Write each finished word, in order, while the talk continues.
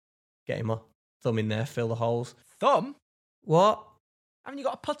getting my thumb in there, fill the holes. Thumb? What? Haven't you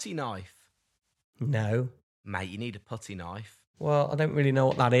got a putty knife? No. Mate, you need a putty knife. Well, I don't really know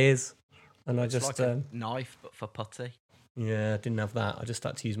what that is. And I It's just, like a knife, but for putty. yeah, I didn't have that. I just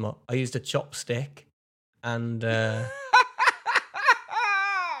had to use I used a chopstick and I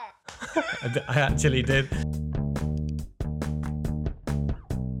actually did.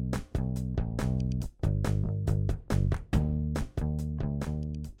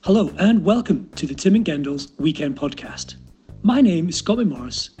 Hello and welcome to the Tim and Gendels Weekend Podcast. My name is Scott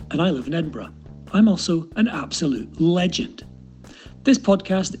McMorris and I live in Edinburgh. I'm also an absolute legend. This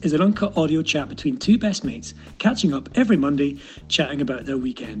podcast is an uncut audio chat between two best mates catching up every Monday, chatting about their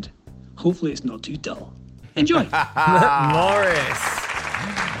weekend. Hopefully it's not too dull. Enjoy. Morris.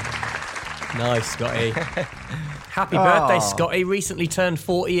 Nice, Scotty. Happy birthday, Scotty. Recently turned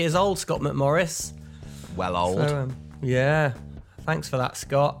 40 years old, Scott McMorris. Well old. So, yeah. Thanks for that,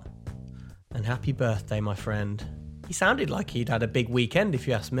 Scott. And happy birthday, my friend. He sounded like he'd had a big weekend, if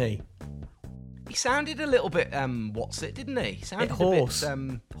you ask me. He sounded a little bit, didn't he? He sounded hoarse. a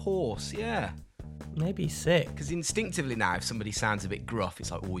bit, hoarse, yeah. Maybe he's sick. Because instinctively now, if somebody sounds a bit gruff, it's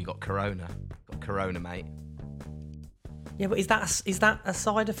like, oh, you got corona. Got corona, mate. Yeah, but is that a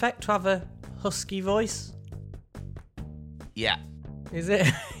side effect to have a husky voice? Yeah. Is it?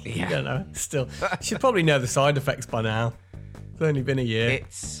 Yeah. You don't know. Still, you should probably know the side effects by now. It's only been a year.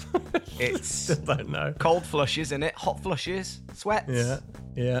 It's Still don't know. cold flushes, innit? Hot flushes, sweats.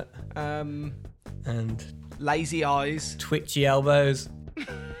 Yeah. And And lazy eyes, twitchy elbows.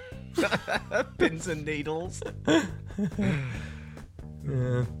 pins and needles. Yeah.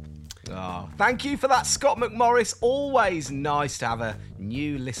 Oh, thank you for that, Scott McMorris. Always nice to have a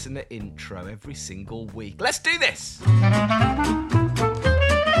new listener intro every single week. Let's do this.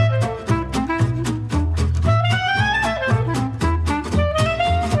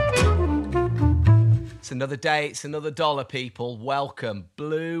 It's another day, it's another dollar, people. Welcome.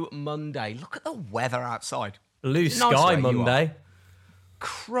 Blue Monday. Look at the weather outside. Blue It's nice sky where you are. Monday.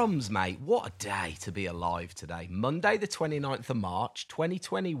 Crumbs, mate. What a day to be alive today. Monday, the 29th of March,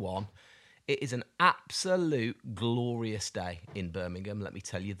 2021. It is an absolute glorious day in Birmingham, let me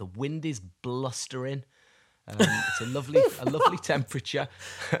tell you. The wind is blustering. It's a lovely temperature.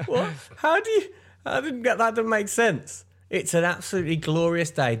 What? I didn't get that. Doesn't make sense. It's an absolutely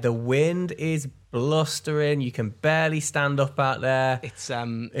glorious day. The wind is blustering. You can barely stand up out there. It's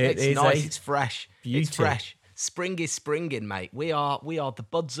is nice. It's fresh. beauty. It's fresh. Spring is springing, mate. We are. The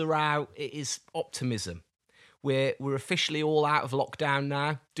buds are out. It is optimism. We're officially all out of lockdown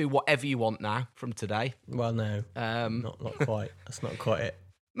now. Do whatever you want now from today. Well, no, not quite. That's not quite it.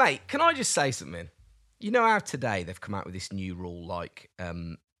 Mate, can I just say something? You know how today they've come out with this new rule, like,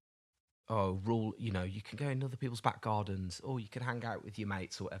 you can go in other people's back gardens, or you can hang out with your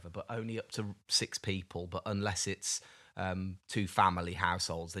mates or whatever, but only up to 6 people, but unless it's 2 family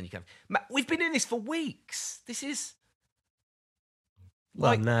households, then you can. We've been doing this for weeks. This is.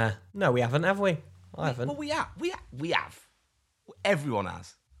 Well, nah. No, we haven't, have we? I haven't. Well, we have. Everyone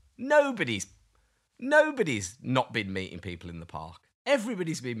has. Nobody's not been meeting people in the park.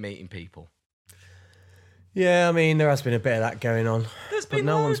 Everybody's been meeting people. Yeah, I mean, there has been a bit of that going on. But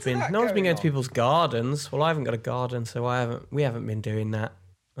no one's loads of been that going going to on. people's gardens. Well, I haven't got a garden, so we haven't been doing that.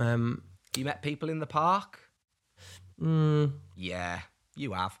 You met people in the park? Yeah,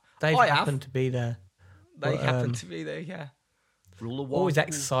 you have. They've I happened to be there. They But, happen to be there, yeah. Rule of one. Always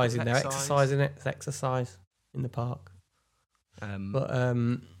exercising. They're exercise. exercising it. It's exercise in the park. But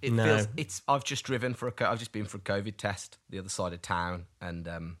It no. feels. I've just driven I've just been for a COVID test the other side of town,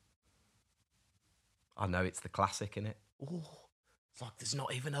 and I know it's the classic, innit? Oh, it's like there's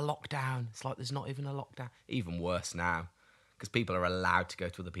not even a lockdown. Even worse now, because people are allowed to go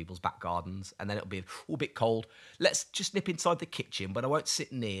to other people's back gardens, and then it'll be a bit cold. Let's just nip inside the kitchen, but I won't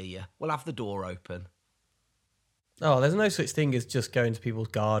sit near you. We'll have the door open. Oh, there's no such thing as just going to people's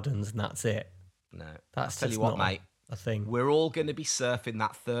gardens and that's it. No, That's I'll tell just you what, not mate. a thing. We're all going to be surfing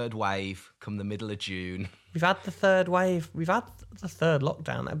that third wave come the middle of June. We've had the third wave. We've had the third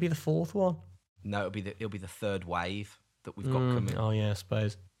lockdown. That'd be the fourth one. No, it'll be the third wave that we've got coming. Oh yeah, I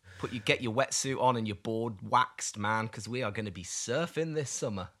suppose. Get your wetsuit on and your board waxed, man, because we are going to be surfing this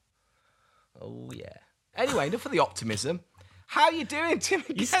summer. Oh yeah. Anyway, enough of the optimism. How you doing, Tim?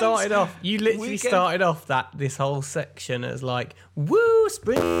 You started off. You literally started off this whole section as like, "Woo,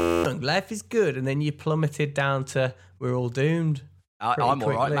 spring, life is good," and then you plummeted down to "We're all doomed." I'm all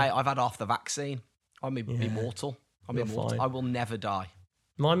right, quickly. mate. I've had half the vaccine. I'm immortal. You're fine. I will never die.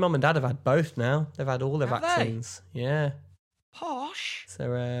 My mum and dad have had both now. They've had all their Have they? vaccines. Yeah. Posh.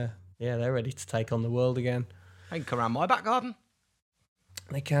 So yeah, they're ready to take on the world again. I can come around my back garden.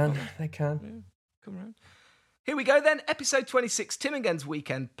 They can. Yeah, come around. Here we go then, episode 26, Tim and Gen's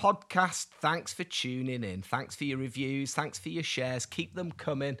Weekend podcast. Thanks for tuning in. Thanks for your reviews. Thanks for your shares. Keep them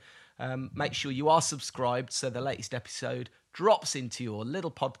coming. Make sure you are subscribed so the latest episode drops into your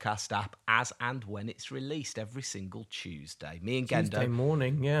little podcast app as and when it's released every single Tuesday. Me and Gendo, Tuesday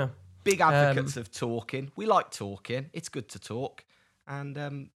morning, yeah. big advocates of talking. We like talking. It's good to talk.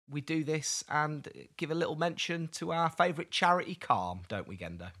 And we do this and give a little mention to our favourite charity, Calm, don't we,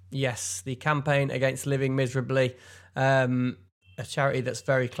 Gendo? Yes, the campaign against living miserably. A charity that's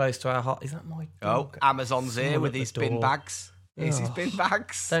very close to our heart. Is that my dog? Oh, Amazon's here Someone with at his the bin door. bags. Here's his bin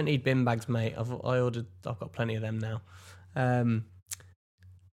bags. Don't need bin bags, mate. I've got plenty of them now.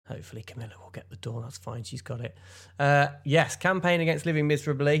 Hopefully Camilla will get the door. That's fine. She's got it. Yes, campaign against living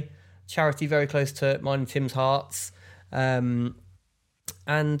miserably. Charity very close to mine and Tim's hearts.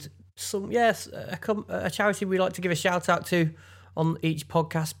 And some, yes, a charity we like to give a shout out to on each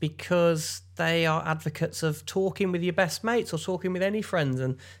podcast because they are advocates of talking with your best mates or talking with any friends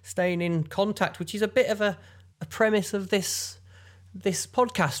and staying in contact, which is a bit of a premise of this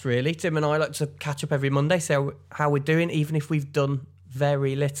podcast, really. Tim and I like to catch up every Monday, see how we're doing, even if we've done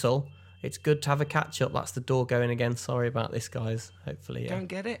very little. It's good to have a catch up. That's the door going again. Sorry about this, guys. Hopefully, Go and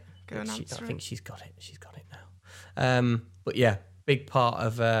get it. Go and answer I it. think she's got it. She's got it now. But yeah, big part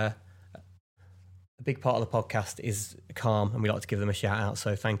of a big part of the podcast is Calm, and we like to give them a shout out.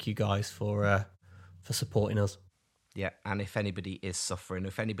 So thank you guys for supporting us. Yeah, and if anybody is suffering,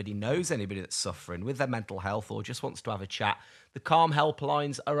 if anybody knows anybody that's suffering with their mental health or just wants to have a chat, the Calm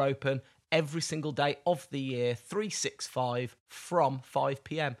helplines are open every single day of the year, 365 from 5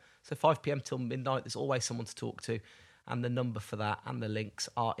 p.m. So 5 p.m. till midnight, there's always someone to talk to. And the number for that and the links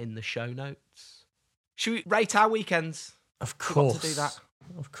are in the show notes. Should we rate our weekends? Of course. Forgot to do that.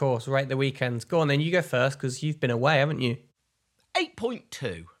 Of course, rate the weekends. Go on then, you go first because you've been away, haven't you?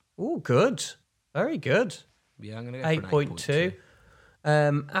 8.2. Oh, good. Very good. Yeah, I'm going to go for an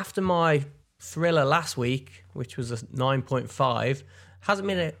 8.2. After my thriller last week, which was a 9.5, hasn't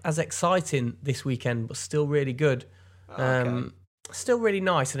been as exciting this weekend, but still really good. Okay. Still really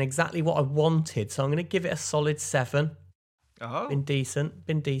nice and exactly what I wanted. So I'm going to give it a solid 7. Oh. Been decent.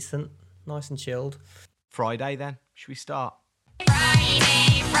 Nice and chilled. Friday then. Should we start? Friday.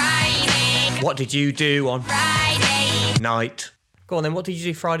 What did you do on Friday. night? Go on then, what did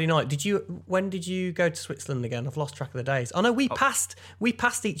you do Friday night? When did you go to Switzerland again? I've lost track of the days. Oh no, we passed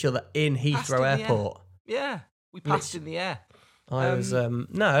each other in Heathrow Airport. Yeah, we passed in the air. I was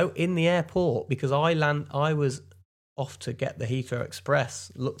no, in the airport because I was off to get the Heathrow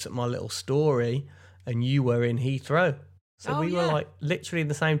Express, looked at my little story, and you were in Heathrow. So we were like literally in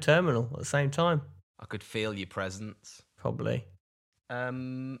the same terminal at the same time. I could feel your presence. Probably.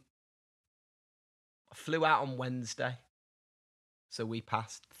 I flew out on Wednesday, so we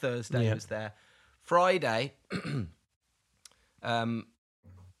passed. Thursday was there. Friday, went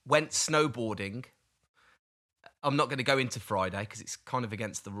snowboarding. I'm not going to go into Friday because it's kind of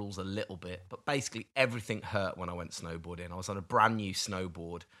against the rules a little bit, but basically everything hurt when I went snowboarding. I was on a brand new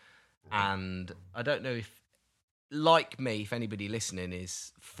snowboard, and I don't know if, like me, if anybody listening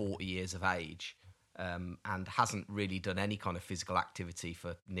is 40 years of age, and hasn't really done any kind of physical activity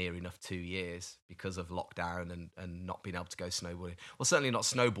for near enough 2 years because of lockdown and not being able to go snowboarding. Well, certainly not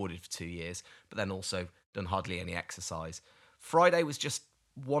snowboarded for 2 years, but then also done hardly any exercise. Friday was just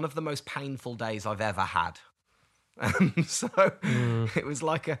one of the most painful days I've ever had. It was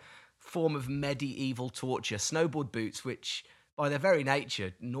like a form of medieval torture. Snowboard boots, which by their very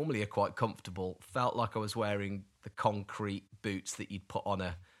nature normally are quite comfortable, felt like I was wearing the concrete boots that you'd put on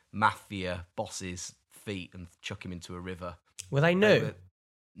a mafia boss's feet and chuck him into a river. Were they new?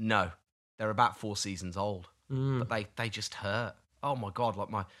 No, they're about 4 seasons old, but they just hurt. Oh my God, like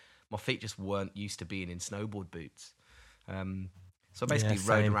my feet just weren't used to being in snowboard boots. So I basically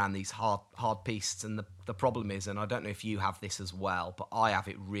rode around these hard pistes, and the problem is, and I don't know if you have this as well, but I have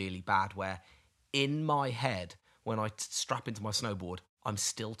it really bad where in my head, when I strap into my snowboard, I'm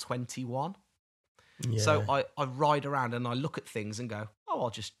still 21. Yeah. So I ride around and I look at things and go, oh,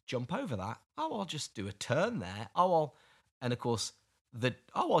 I'll just jump over that. Oh, I'll just do a turn there. And of course,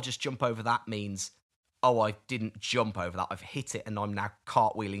 I'll just jump over that means, I didn't jump over that. I've hit it and I'm now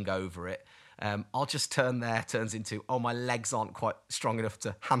cartwheeling over it. I'll just turn there, turns into, my legs aren't quite strong enough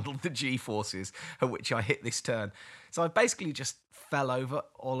to handle the G-forces at which I hit this turn. So I basically just fell over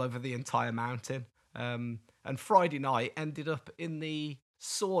all over the entire mountain. And Friday night ended up in the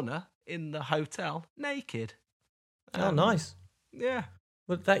sauna in the hotel naked. Oh, nice. Yeah.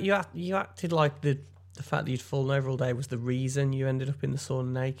 But that you acted like the fact that you'd fallen over all day was the reason you ended up in the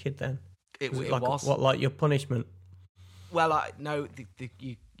sauna naked then? It like, was. What, like your punishment? Well, no,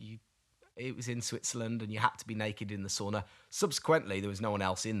 it was in Switzerland, and you had to be naked in the sauna. Subsequently, there was no one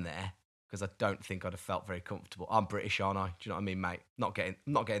else in there because I don't think I'd have felt very comfortable. I'm British, aren't I? Do you know what I mean, mate? Not getting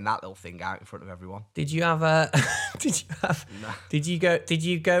that little thing out in front of everyone. Did you have a? No. Did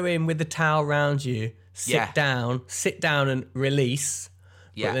you go in with the towel around you? Sit down, and release.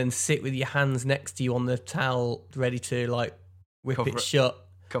 Yeah. But then sit with your hands next to you on the towel, ready to like whip it shut.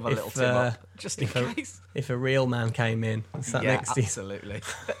 Cover little Tim up, just in case. If a real man came in and sat next to you. Absolutely.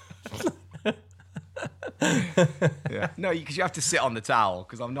 Yeah. No, because you have to sit on the towel,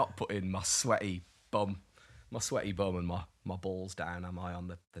 because I'm not putting my sweaty bum and my balls down, am I,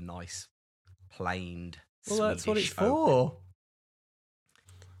 on the nice, planed Well, that's what it's Swedish oak. for.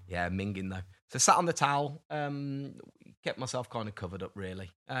 Yeah, minging though. So sat on the towel, kept myself kind of covered up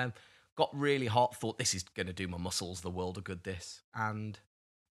really. Got really hot, thought this is going to do my muscles the world of good, this. And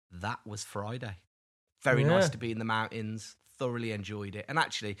that was Friday. Very nice to be in the mountains, thoroughly enjoyed it. And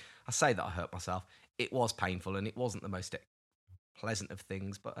actually, I say that I hurt myself. It was painful and it wasn't the most pleasant of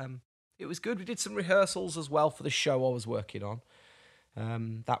things, but it was good. We did some rehearsals as well for the show I was working on.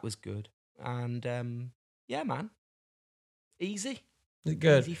 That was good. And yeah, man, easy.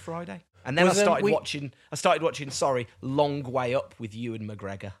 Good. Easy Friday. And then I started watching, Long Way Up with Ewan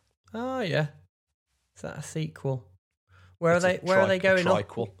McGregor. Oh yeah. Is that a sequel? Where are they going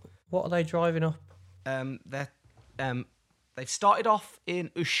up? What are they driving up? They've started off in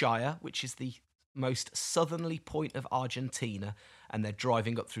Ushuaia, which is the most southerly point of Argentina, and they're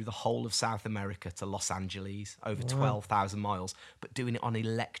driving up through the whole of South America to Los Angeles, over 12,000 miles, but doing it on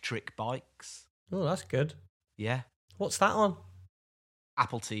electric bikes. Oh, that's good. Yeah. What's that on?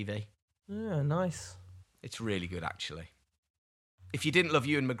 Apple TV. Yeah, nice. It's really good, actually. If you didn't love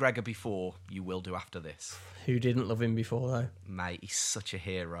Ewan McGregor before, you will do after this. Who didn't love him before, though? Mate, he's such a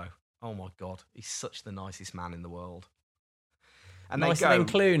hero. Oh, my God. He's such the nicest man in the world. And nicer than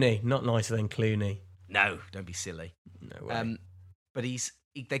Clooney. Not nicer than Clooney. No, don't be silly. No way. But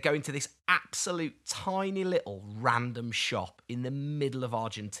they go into this absolute tiny little random shop in the middle of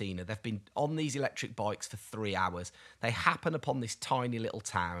Argentina. They've been on these electric bikes for 3 hours. They happen upon this tiny little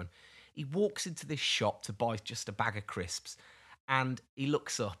town. He walks into this shop to buy just a bag of crisps, and he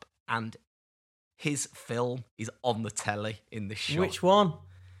looks up, and his film is on the telly in this shop. Which one?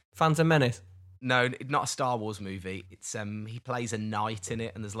 Phantom Menace? No, not a Star Wars movie. It's he plays a knight in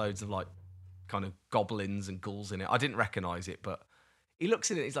it, and there's loads of like kind of goblins and ghouls in it. I didn't recognise it, but he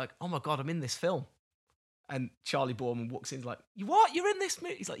looks at it and he's like, oh my God, I'm in this film. And Charlie Borman walks in and he's like, you what? You're in this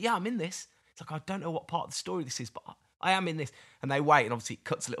movie? He's like, yeah, I'm in this. It's like, I don't know what part of the story this is, but I am in this. And they wait, and obviously it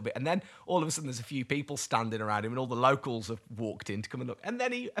cuts a little bit. And then all of a sudden there's a few people standing around him, and all the locals have walked in to come and look. And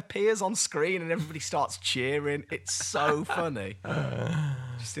then he appears on screen and everybody starts cheering. It's so funny.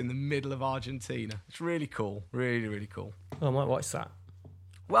 Just in the middle of Argentina. It's really cool. Really, really cool. Oh, I might watch that.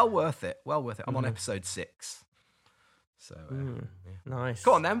 Well worth it. I'm on episode 6. So, nice.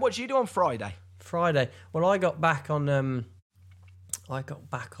 Go on then. What did you do on Friday? Well, I got back on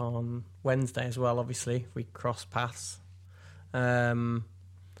Wednesday as well. Obviously, we crossed paths.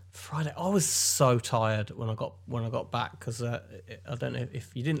 Friday, I was so tired when I got back because I don't know if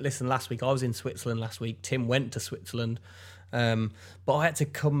you didn't listen last week. I was in Switzerland last week. Tim went to Switzerland, but I had to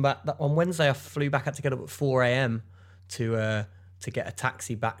come back. On Wednesday, I flew back. I had to get up at 4 a.m. to get a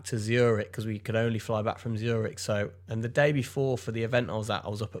taxi back to Zurich because we could only fly back from Zurich. So, and the day before for the event I was at, I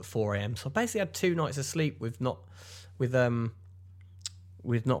was up at 4 a.m. So I basically had 2 nights of sleep with not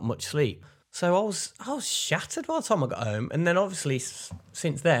much sleep. So I was shattered by the time I got home. And then obviously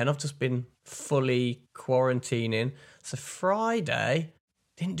since then, I've just been fully quarantining. So Friday,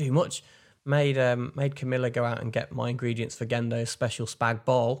 didn't do much. Made Camilla go out and get my ingredients for Gendo's special spag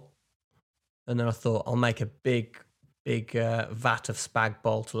bol. And then I thought I'll make a big vat of spag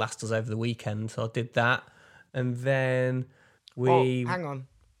bol to last us over the weekend. So I did that. And then we... Oh, hang on.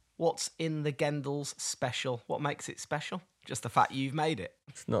 What's in the Gendel's special? What makes it special? Just the fact you've made it.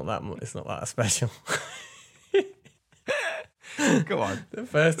 It's not that special. Go on. The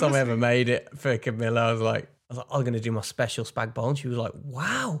first time I ever made it for Camilla, I was like, I'm going to do my special spag bol. And she was like,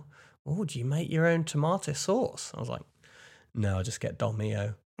 wow, oh, do you make your own tomato sauce? I was like, no, I just get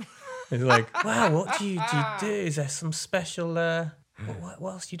Dolmio. It's like, wow, what do you do? Is there some special...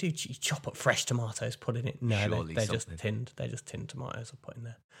 What else do you do? You chop up fresh tomatoes, put in it. No, they're just tinned. They're just tinned tomatoes I put in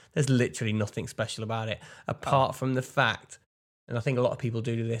there. There's literally nothing special about it, apart from the fact, and I think a lot of people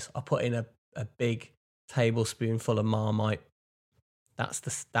do this, I put in a big tablespoonful of Marmite. That's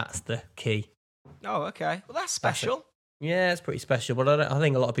the key. Oh, okay. Well, that's special. Yeah, it's pretty special, but I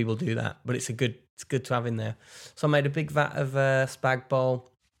think a lot of people do that. But it's good to have in there. So I made a big vat of spag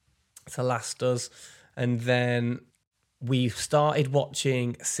bol to last us, and then we've started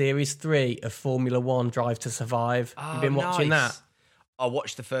watching Series 3 of Formula One Drive to Survive. You've been watching nice. that? I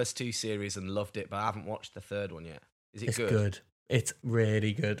watched the first 2 series and loved it, but I haven't watched the third one yet. Is it It's good? good. It's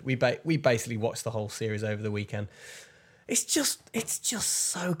really good. We basically watched the whole series over the weekend. It's just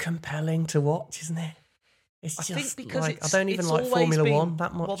so compelling to watch, isn't it? It's I just think because I don't even it's like always Formula been, One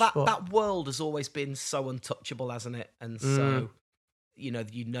that much. Well, but that world has always been so untouchable, hasn't it? And so, you know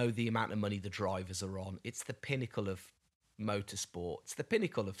the amount of money the drivers are on. It's the pinnacle of motorsport. It's the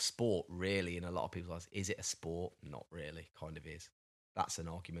pinnacle of sport, really, in a lot of people's eyes. Is it a sport? Not really. Kind of is. That's an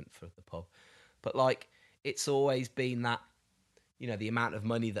argument for the pub. But, like, it's always been that, you know, the amount of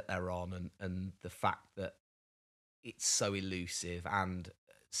money that they're on and the fact that it's so elusive and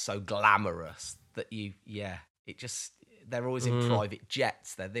so glamorous that they're always in private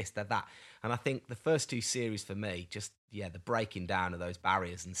jets, they're this, they're that. And I think the first 2 series for me, the breaking down of those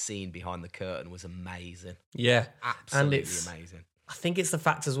barriers and seeing behind the curtain was amazing. yeah, Absolutely and it's amazing. I think it's the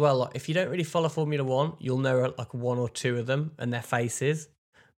fact as well. Like, if you don't really follow Formula One, you'll know like 1 or 2 of them and their faces.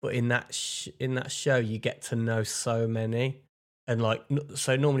 But in that show, you get to know so many. And like,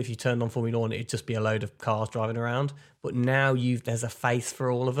 so normally if you turned on Formula One, it'd just be a load of cars driving around. But now there's a face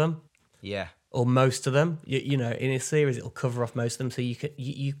for all of them. Yeah. Or most of them. You know, in a series, it'll cover off most of them. So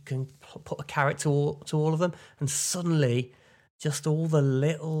you can put a character to all of them. And suddenly, just all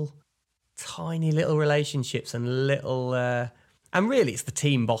the tiny little relationships and little... and really, it's the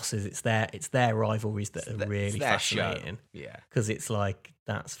team bosses. It's their rivalries that are really fascinating. Show. Yeah. Because it's like,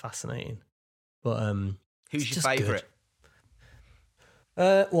 that's fascinating. But who's your favourite?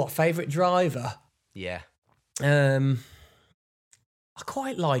 What, favourite driver? Yeah. I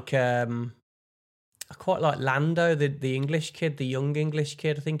quite like Lando, the English kid, the young English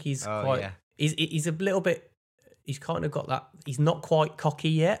kid. I think he's he's a little bit. He's kind of got that. He's not quite cocky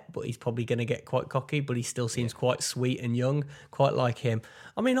yet, but he's probably going to get quite cocky. But he still seems quite sweet and young. Quite like him.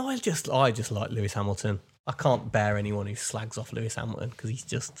 I mean, I just like Lewis Hamilton. I can't bear anyone who slags off Lewis Hamilton because he is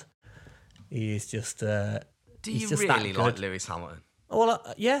just. Do you really like Lewis Hamilton? Well,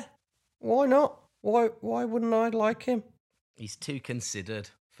 yeah. Why not? Why wouldn't I like him? He's too considered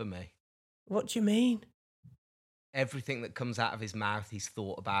for me. What do you mean? Everything that comes out of his mouth, he's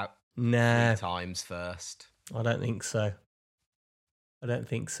thought about 3 times first. I don't think so.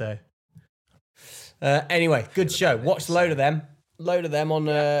 Anyway, good show. Watched a load of them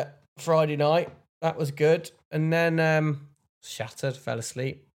on Friday night. That was good. And then shattered, fell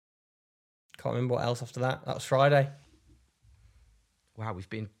asleep. Can't remember what else after that. That was Friday. Wow, we've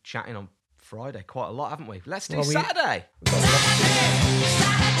been chatting on Friday quite a lot, haven't we? Let's do Saturday.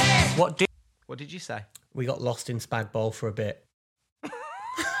 What did you say? We got lost in Spag Bowl for a bit.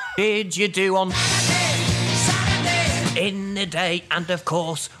 Did you do on Saturday in the day? And of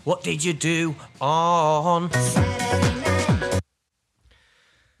course, what did you do on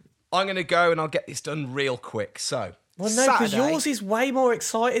I'm going to go and I'll get this done real quick. So, well, no, because yours is way more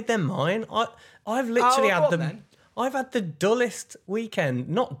excited than mine. I've literally had I've had the dullest weekend.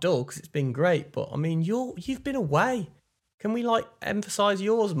 Not dull because it's been great, but I mean, you've been away. Can we emphasise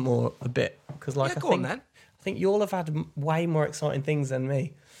yours more a bit? Because I think you'll have had way more exciting things than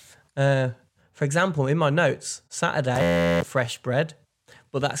me. For example, in my notes, Saturday, fresh bread,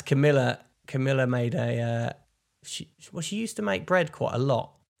 but that's Camilla. Camilla made she used to make bread quite a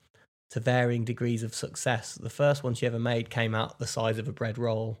lot to varying degrees of success. The first one she ever made came out the size of a bread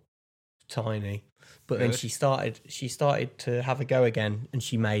roll, tiny. But then she started to have a go again, and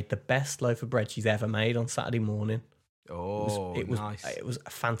she made the best loaf of bread she's ever made on Saturday morning. Oh, nice. It was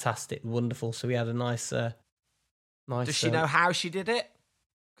fantastic, wonderful. So we had a nice. Does she know how she did it?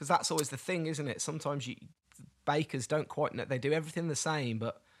 Because that's always the thing, isn't it? Sometimes bakers don't quite know. They do everything the same,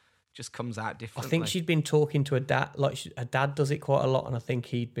 but just comes out differently. I think she'd been talking to her dad. Her dad does it quite a lot, and I think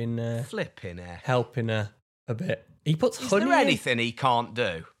he'd been flipping her, helping her a bit. He puts honey. Is there anything he can't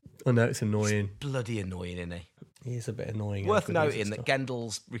do? I know it's annoying. It's bloody annoying, isn't he? He is a bit annoying. Worth noting that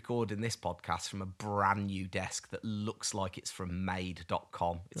Gendel's recording this podcast from a brand new desk that looks like it's from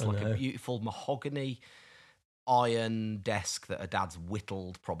made.com. It's like a beautiful mahogany iron desk that her dad's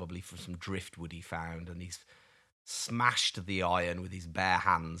whittled probably from some driftwood he found, and he's smashed the iron with his bare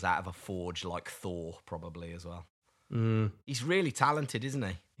hands out of a forge like Thor probably as well. He's really talented, isn't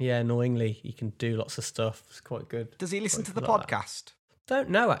he? Yeah, annoyingly. He can do lots of stuff. It's quite good. Does he listen to the podcast?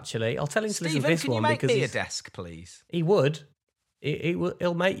 Don't know, actually. I'll tell him to listen to this one. Stephen, can you make me a desk, please? He would.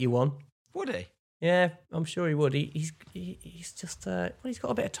 He'll make you one. Would he? Yeah, I'm sure he would. He's just he's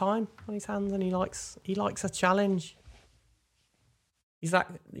got a bit of time on his hands, and he likes a challenge. He's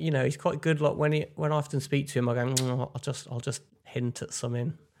he's quite good. Like when I often speak to him, I go, I'll just hint at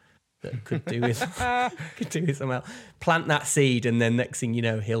something, that could do with could do with some help. Plant that seed, and then next thing you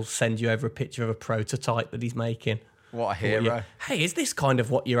know, he'll send you over a picture of a prototype that he's making. What a hero. Hey, is this kind of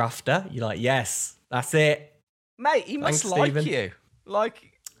what you're after? You're like, yes, that's it. Mate, he must Thanks, like Stephen. you.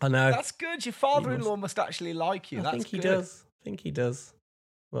 Like, I know. that's good. Your father-in-law must actually like you. I That's think he good. does. I think he does.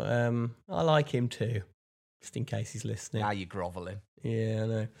 But I like him too, just in case he's listening. Now you're grovelling.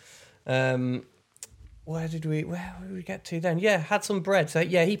 Yeah, I know. Where did we get to then? Yeah, had some bread. So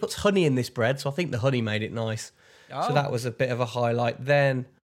yeah, he puts honey in this bread, so I think the honey made it nice. Oh. So that was a bit of a highlight. Then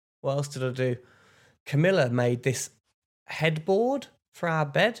what else did I do? Camilla made this headboard for our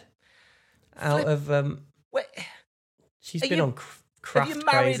bed out of Wait, she's Are been you- on craft have you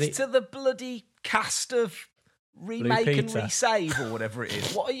married crazy. to the bloody cast of Remake and Peter. Resave or whatever it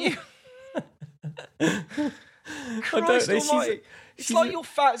is? What are you? I don't Christ know. almighty. It's she's like a- your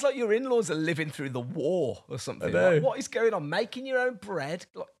it's like your in-laws are living through the war or something. I know. Like, what is going on? Making your own bread,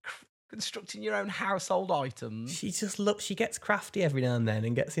 like constructing your own household items. She gets crafty every now and then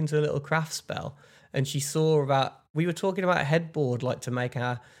and gets into a little craft spell. And she saw we were talking about a headboard, like to make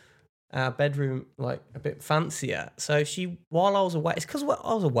our bedroom like a bit fancier. So while I was away, it's because I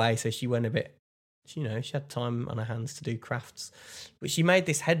was away, so she went a bit, she had time on her hands to do crafts. But she made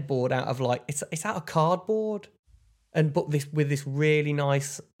this headboard out of like, it's out of cardboard. But with this really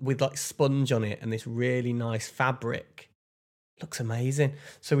nice, with like sponge on it and this really nice fabric. Looks amazing.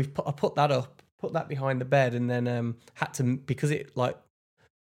 So I put that up, put that behind the bed, and then had to, because it like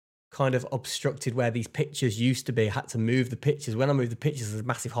kind of obstructed where these pictures used to be, I had to move the pictures. When I moved the pictures, there's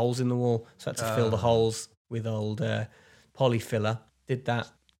massive holes in the wall, so I had to fill the holes with old polyfiller. Did that.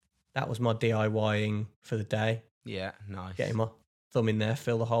 That was my DIYing for the day. Yeah, nice. Getting my thumb in there,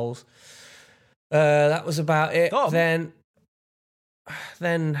 fill the holes. That was about it. Thumb?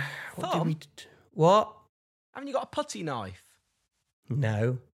 Then what did Thumb? we? What? Haven't you got a putty knife?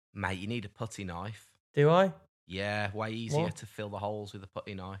 No. Mate, you need a putty knife. Do I? Yeah, way easier What? to fill the holes with a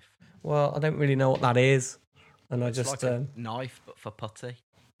putty knife. Well, I don't really know what that is, and I It's just like a knife, but for putty.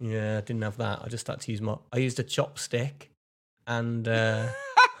 yeah, I didn't have that. I just had to use I used a chopstick, and I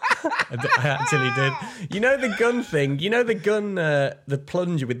actually did. You know the gun thing. You know the gun, the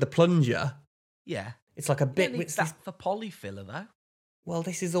plunger with the plunger. Yeah. It's like a You bit. don't need With that for polyfiller, though. well,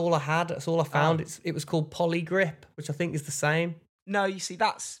 this is all I had. That's all I found. Oh. It was called Polygrip, which I think is the same. No, you see,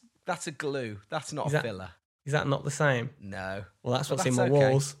 that's a glue. That's not Is a that- filler. Is that not the same? No. Well, that's But what's in that's my okay.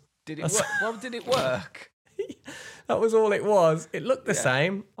 walls. Did it That's- work? Well, did it work? That was all it was. It looked the Yeah.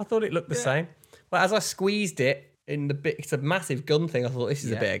 same. I thought it looked the Yeah. same. But as I squeezed it in the bit, it's a massive gun thing. I thought this is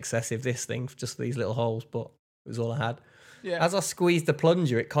a Yeah. bit excessive, this thing, just these little holes, but it was all I had. Yeah. As I squeezed the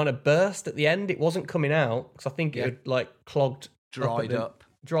plunger, it kind of burst at the end. It wasn't coming out because I think Yeah. it had like clogged, Dried up.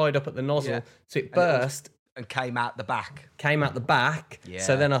 dried up at the nozzle. Yeah. So it And it was- burst, And came out the back. came out the back. Yeah.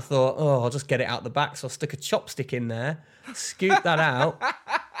 So then I thought, oh, I'll just get it out the back. So I stuck a chopstick in there, scoot that out,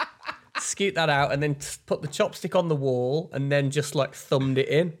 and then put the chopstick on the wall, and then just like thumbed it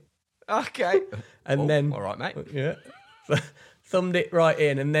in. Okay. And Oh, then all right, mate. yeah, thumbed it right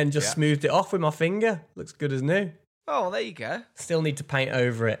in, and then just Yeah. smoothed it off with my finger. Looks good as new. Oh, there you go. Still need to paint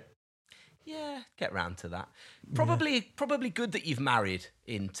over it. Yeah, get round to that. Probably good that you've married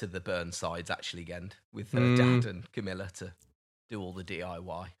into the Burnsides actually, Gend, with Dad and Camilla to do all the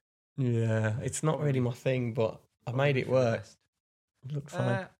DIY. Yeah, it's not really my thing, but I made it work. Look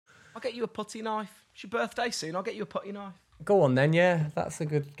fine. I'll get you a putty knife. It's your birthday soon. I'll get you a putty knife. Go on then. Yeah, that's a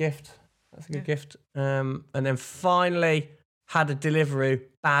good gift. That's a good gift. And then finally had a Deliveroo.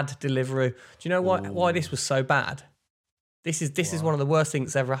 Bad Deliveroo. Do you know why this was so bad? This is one of the worst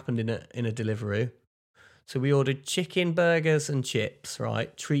things that's ever happened in a Deliveroo. So we ordered chicken burgers and chips,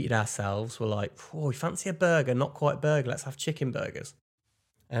 right? Treated ourselves. We're like, oh, we fancy a burger, not quite burger. Let's have chicken burgers.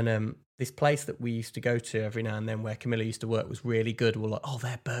 And this place that we used to go to every now and then where Camilla used to work was really good. We're like, oh,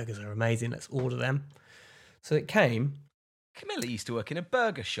 their burgers are amazing. Let's order them. So it came. Camilla used to work in a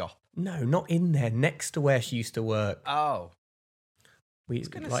burger shop. No, not in there. Next to where she used to work. Oh. It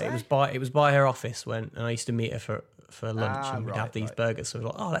was say. it was by her office and I used to meet her for lunch and we'd right, have these right. burgers. So we're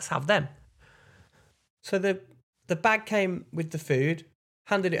like, oh, let's have them. So the bag came with the food,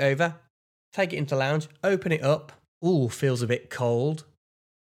 handed it over, take it into the lounge, open it up. Ooh, feels a bit cold.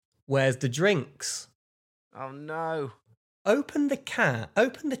 Where's the drinks? Oh no. Open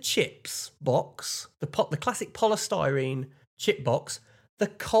the chips box, the classic polystyrene chip box. The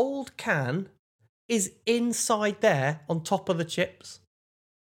cold can is inside there on top of the chips.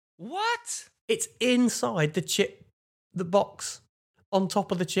 What? It's inside the box on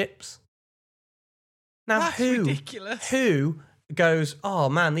top of the chips. Now That's ridiculous. Who goes, oh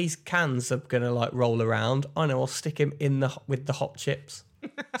man, these cans are gonna like roll around. I know, I'll stick him with the hot chips.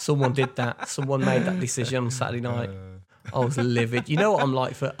 Someone did that. Someone made that decision on Saturday night. I was livid. You know what I'm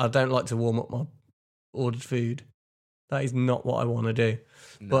like I don't like to warm up my ordered food. That is not what I want to do.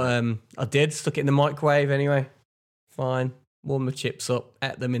 No. But I did. Stuck it in the microwave anyway. Fine. Warmed the chips up.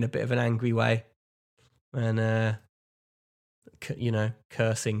 Ate them in a bit of an angry way. And,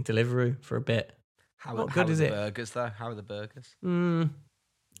 cursing Deliveroo for a bit. How What good good is are it? the burgers, though? How are the burgers?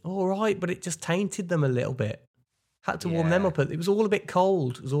 All right, but it just tainted them a little bit. Had to warm them Yeah. up. It was all a bit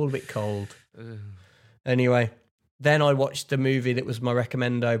cold. Anyway, then I watched the movie that was my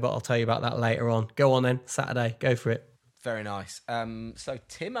recommendo, but I'll tell you about that later on. Go on then, Saturday. Go for it. Very nice. So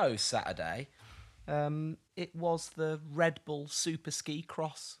Timo's Saturday, it was the Red Bull Super Ski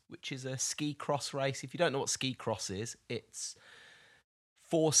Cross, which is a ski cross race. If you don't know what ski cross is, it's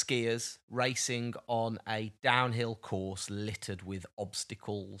 4 skiers racing on a downhill course littered with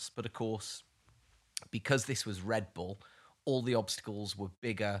obstacles. But of course, because this was Red Bull, all the obstacles were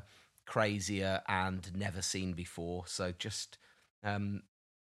bigger, crazier, and never seen before. So just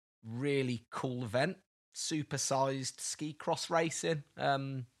really cool event. Super-sized ski cross racing,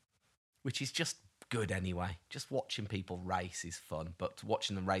 which is just good anyway. Just watching people race is fun, but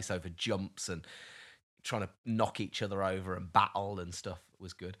watching them race over jumps and trying to knock each other over and battle and stuff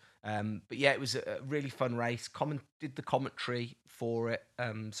was good. But yeah, it was a really fun race. Did the commentary for it,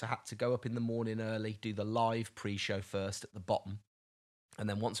 so had to go up in the morning early, do the live pre-show first at the bottom, and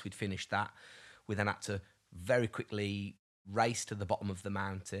then once we'd finished that, we then had to very quickly race to the bottom of the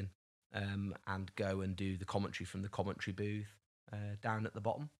mountain and go and do the commentary from the commentary booth down at the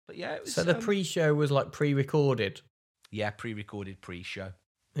bottom. But yeah, it was... So the pre-show was like pre-recorded? Yeah, pre-recorded pre-show.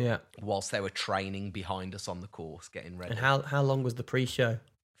 Yeah. Whilst they were training behind us on the course, getting ready. And how long was the pre-show?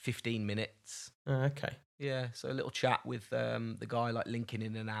 15 minutes. Oh, okay. Yeah, so a little chat with the guy, like linking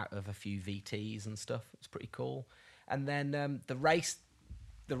in and out of a few VTs and stuff. It was pretty cool. And then the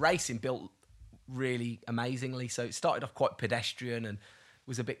racing built really amazingly. So it started off quite pedestrian and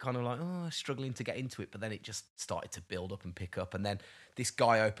was a bit kind of like, struggling to get into it. But then it just started to build up and pick up. And then this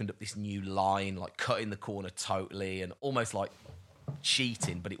guy opened up this new line, like cutting the corner totally and almost like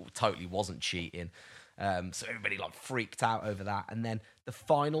cheating, but it totally wasn't cheating. So everybody like freaked out over that. And then the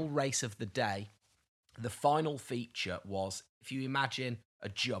final race of the day, the final feature was, if you imagine a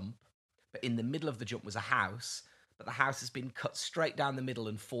jump, but in the middle of the jump was a house, but the house has been cut straight down the middle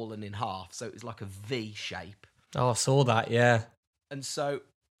and fallen in half. So it was like a V shape. Oh, I saw that, yeah. And so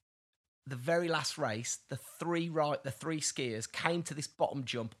the very last race, the three skiers came to this bottom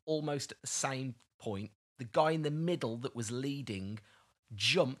jump almost at the same point. The guy in the middle that was leading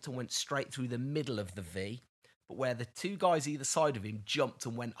jumped and went straight through the middle of the V, but where the 2 guys either side of him jumped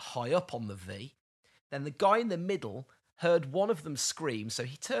and went high up on the V, then the guy in the middle heard one of them scream, so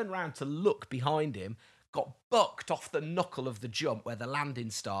he turned around to look behind him, got bucked off the knuckle of the jump where the landing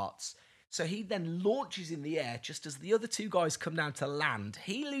starts. So he then launches in the air just as the other 2 guys come down to land.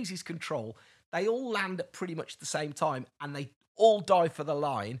 He loses control. They all land at pretty much the same time and they all dive for the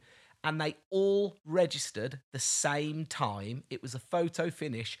line and they all registered the same time. It was a photo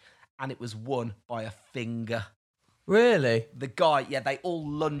finish and it was won by a finger. Really? The guy, they all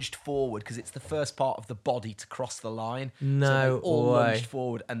lunged forward because it's the first part of the body to cross the line. No so they all way. lunged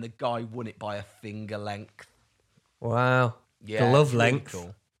forward and the guy won it by a finger length. Wow. Yeah, Glove it's really length.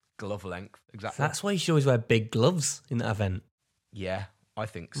 cool. Glove length, exactly. That's why you should always wear big gloves in that event. Yeah, I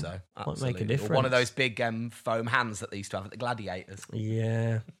think so. Might make a Absolutely. Or difference. one of those big foam hands that they used to have at the gladiators.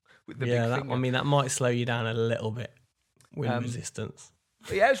 Yeah. With the Yeah, big that, finger. I mean, that might slow you down a little bit. Wind resistance.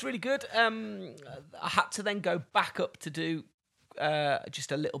 But yeah, it was really good. I had to then go back up to do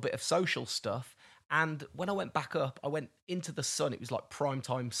just a little bit of social stuff. And when I went back up, I went into the sun. It was like prime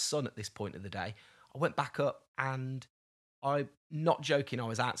time sun at this point of the day. I went back up and I'm not joking, I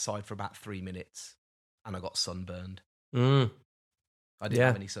was outside for about 3 minutes and I got sunburned. I didn't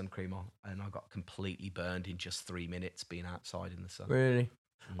have any sun cream on and I got completely burned in just 3 minutes being outside in the sun. Really?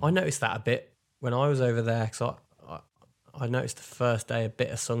 I noticed that a bit when I was over there because I noticed the first day a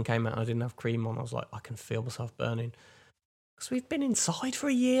bit of sun came out and I didn't have cream on. I was like, I can feel myself burning. Because we've been inside for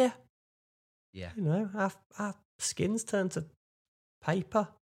a year. Yeah. You know, our skin's turned to paper.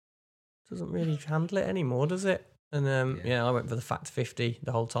 Doesn't really handle it anymore, does it? And I went for the Factor 50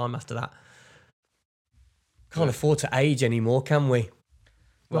 the whole time after that. Can't afford to age anymore, can we?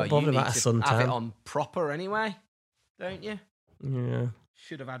 Well, Not bothered you need about a to suntan. have it on proper anyway, don't you? Yeah.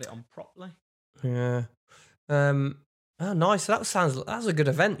 Should have had it on properly. Yeah. Oh, nice. That was a good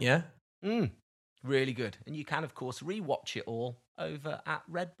event, yeah? Really good. And you can, of course, rewatch it all over at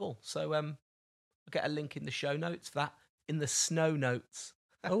Red Bull. So I'll get a link in the show notes for that, in the snow notes.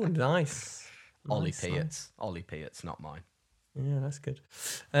 Oh, nice. Ollie Nice, Pearts. Ollie Pearts, not mine. Yeah, that's good.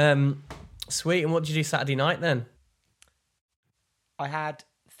 Sweet. And what did you do Saturday night then? I had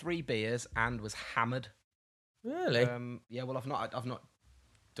 3 beers and was hammered. Really? Yeah, well, I've not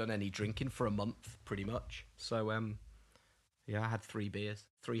done any drinking for a month, pretty much. So, yeah, I had 3 beers,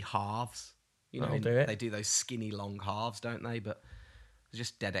 3 halves. You know, That'll do it. they do those skinny long halves, don't they? But I was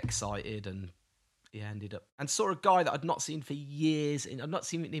just dead excited, and yeah, ended up and saw a guy that I'd not seen for years. I'd not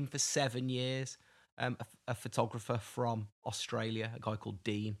seen him for 7 years. A photographer from Australia, a guy called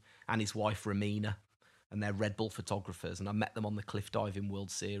Dean, and his wife Ramina, and they're Red Bull photographers. And I met them on the Cliff Diving World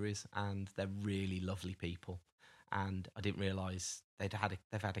Series, and they're really lovely people. And I didn't realise they've had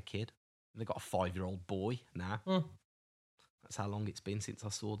a kid. They've got a 5-year-old boy now. That's how long it's been since I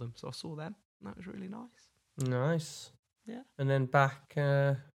saw them. So I saw them, and that was really nice. Nice. Yeah. And then back.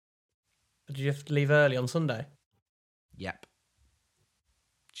 Did you have to leave early on Sunday? Yep.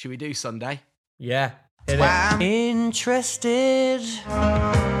 Should we do Sunday? Yeah. Hit it. Interested.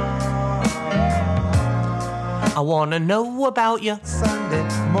 I want to know about you. Sunday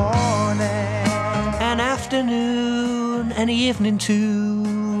morning. An afternoon and evening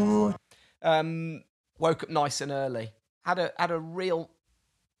too. Woke up nice and early. Had a real,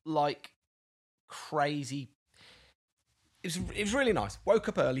 like, crazy. It was really nice. Woke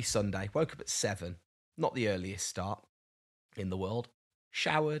up early Sunday. Woke up at 7. Not the earliest start in the world.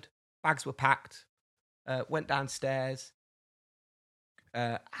 Showered. Bags were packed. Went downstairs.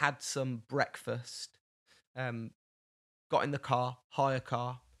 Had some breakfast. Got in the car. Hire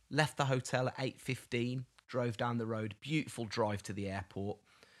car. Left the hotel at 8:15. Drove down the road. Beautiful drive to the airport.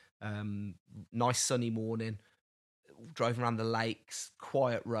 Nice sunny morning. Drove around the lakes.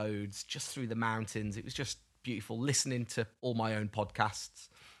 Quiet roads. Just through the mountains. It was just beautiful. Listening to all my own podcasts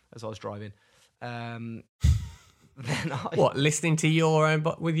as I was driving. Then What, listening to your own,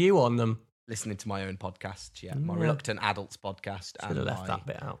 but with you on them? Listening to my own podcasts, yeah. My Reluctant Adults podcast. Should have left that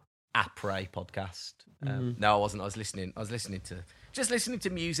bit out. Après podcast. No, I wasn't. I was listening to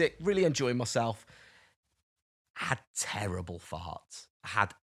music, really enjoying myself. I had terrible farts. I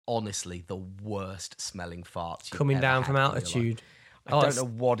had, honestly, the worst smelling farts. Coming down from altitude. I don't know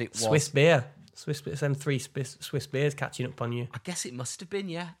what it was. Swiss beer. Them 3 Swiss beers catching up on you. I guess it must have been,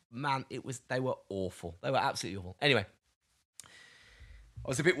 yeah. Man, they were awful. They were absolutely awful. Anyway, I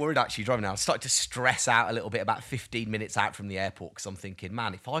was a bit worried actually driving now. I started to stress out a little bit about 15 minutes out from the airport because I'm thinking,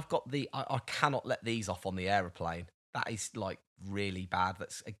 man, if I've got I cannot let these off on the aeroplane. That is like really bad.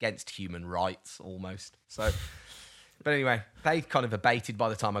 That's against human rights almost. So, but anyway, they kind of abated by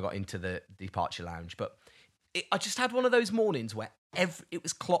the time I got into the departure lounge. But I just had one of those mornings where it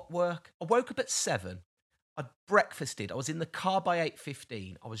was clockwork. I woke up at 7. I'd breakfasted. I was in the car by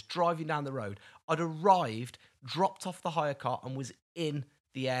 8:15. I was driving down the road. I'd arrived, dropped off the hire car, and was in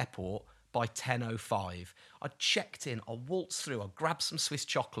the airport by 10:05. I checked in. I waltzed through. I grabbed some Swiss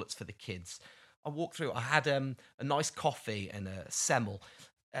chocolates for the kids. I walked through. I had a nice coffee and a semmel.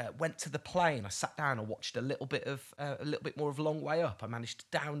 Went to the plane. I sat down. I watched a little bit more of Long Way Up. I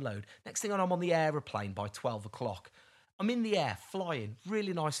managed to download. Next thing I know, I'm on the aeroplane by 12 o'clock. I'm in the air, flying.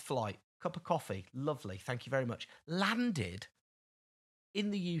 Really nice flight. Cup of coffee. Lovely. Thank you very much. Landed in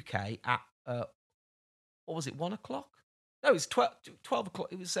the UK at, what was it, 1 o'clock? No, it was 12 o'clock.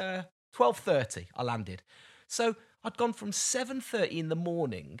 It was 12:30 I landed. So I'd gone from 7:30 in the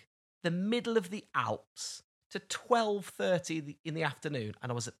morning, the middle of the Alps, to 12:30 in the afternoon,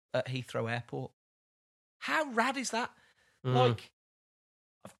 and I was at Heathrow Airport. How rad is that? Like,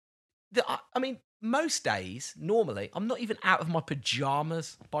 I mean, most days, normally, I'm not even out of my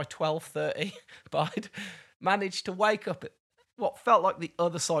pajamas by 12:30, but I'd managed to wake up at what felt like the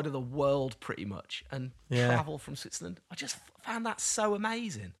other side of the world pretty much and travel from Switzerland. I just found that so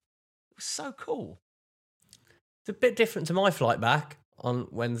amazing. It was so cool. It's a bit different to my flight back on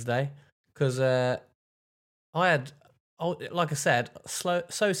Wednesday because like I said,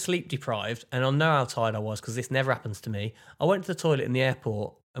 so sleep deprived, and I know how tired I was because this never happens to me. I went to the toilet in the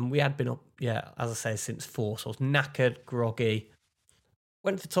airport, and we had been up, as I say, since 4, so I was knackered, groggy.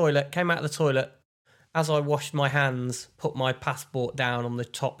 Went to the toilet, came out of the toilet. As I washed my hands, put my passport down on the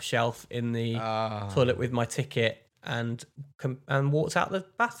top shelf in the toilet with my ticket, and walked out the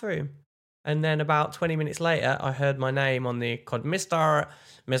bathroom. And then about 20 minutes later, I heard my name on the called Mr.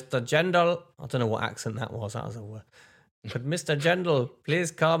 Gendel. I don't know what accent that was. That was a word. Could Mr. Gendel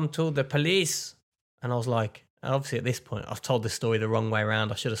please come to the police? And I was like, obviously at this point, I've told the story the wrong way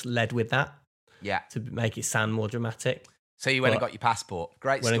around. I should have led with that. Yeah. To make it sound more dramatic. So you went and got your passport.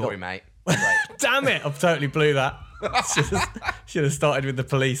 Great story, mate. Great. Damn it, I've totally blew that. Should have started with the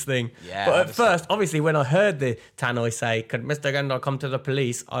police thing. Yeah, but at first, obviously, when I heard the tannoy say, could Mr. Gendel come to the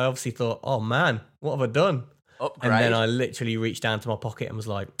police, I obviously thought, oh man, what have I done? Upgrade. And then I literally reached down to my pocket and was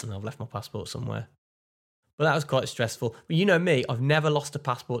like, I've left my passport somewhere. But that was quite stressful. But you know me, I've never lost a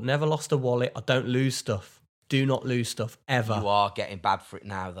passport, never lost a wallet. I don't lose stuff. Do not lose stuff, ever. You are getting bad for it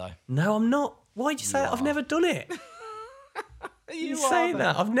now, though. No, I'm not. Why'd you say that? I've never done it. You saying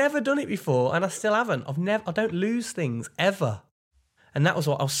that? I've never done it before, and I still haven't. I don't lose things, ever. And that was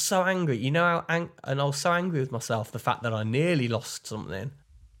what I was so angry. You know how and I was so angry with myself, the fact that I nearly lost something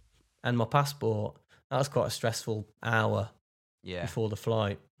and my passport. That was quite a stressful hour before the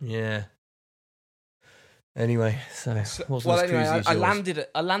flight. Yeah. Anyway, so I landed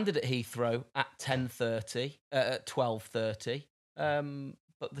at Heathrow at 10:30, at 12:30.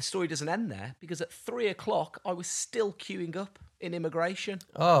 But the story doesn't end there, because at 3:00 I was still queuing up in immigration.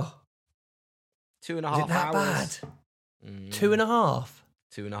 Oh, 2.5 is it that hours. Bad? 2.5.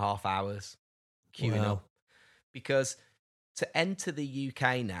 2.5 hours queuing up, because to enter the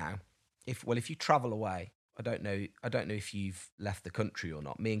UK now, if you travel away, I don't know if you've left the country or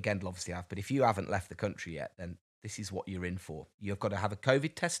not. Me and Gendel obviously have, but if you haven't left the country yet, then this is what you're in for. You've got to have a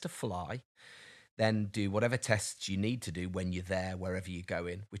COVID test to fly, then do whatever tests you need to do when you're there, wherever you're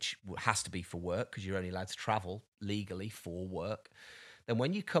going, which has to be for work, because you're only allowed to travel legally for work. Then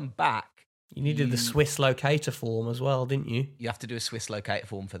when you come back, you needed the Swiss locator form as well, didn't you? You have to do a Swiss locator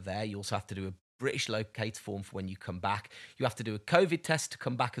form for there. You also have to do a British locator form for when you come back. You have to do a COVID test to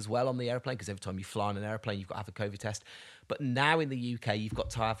come back as well on the airplane, because every time you fly on an airplane, you've got to have a COVID test. But now in the UK, you've got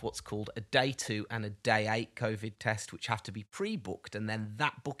to have what's called a day 2 and a day 8 COVID test, which have to be pre-booked, and then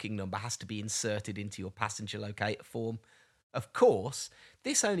that booking number has to be inserted into your passenger locator form. Of course,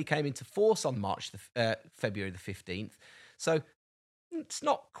 this only came into force on February the 15th, so it's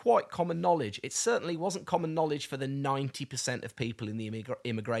not quite common knowledge. It certainly wasn't common knowledge for the 90% of people in the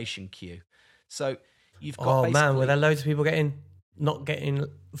immigration queue. So you've got were there loads of people getting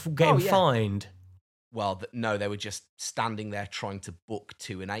fined? Well, no, they were just standing there trying to book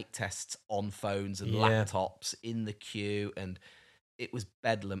 2 and 8 tests on phones and laptops in the queue, and it was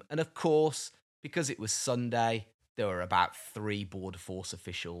bedlam. And of course, because it was Sunday, there were about 3 Border Force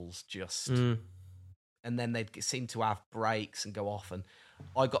officials and then they'd seem to have breaks and go off. And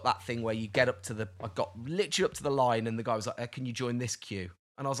I got that thing where you get I got literally up to the line, and the guy was like, can you join this queue?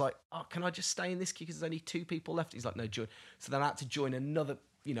 And I was like, can I just stay in this queue because there's only 2 people left? He's like, no, join. So then I had to join another,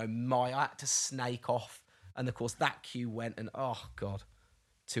 I had to snake off. And of course that queue went, and oh God,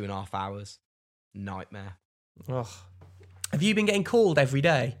 2.5 hours. Nightmare. Oh. Have you been getting called every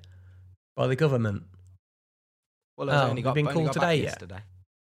day by the government? Well, I only got called today yesterday.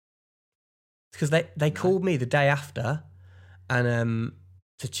 Because they called me the day after, and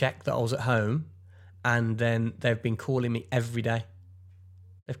to check that I was at home, and then they've been calling me every day.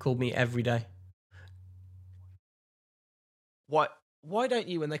 They've called me every day. Why don't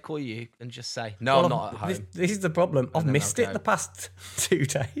you, when they call you, and just say, no, I'm not at home? This is the problem. I've missed it the past 2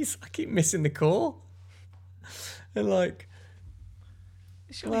 days. I keep missing the call. And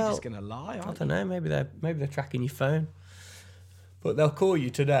surely you're just going to lie, I don't know. Maybe they're tracking your phone. But they'll call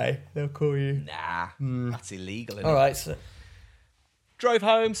you today. They'll call you. Nah, that's illegal. All right, so drove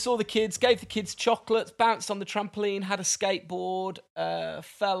home, saw the kids, gave the kids chocolates, bounced on the trampoline, had a skateboard,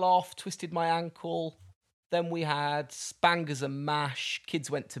 fell off, twisted my ankle. Then we had bangers and mash. Kids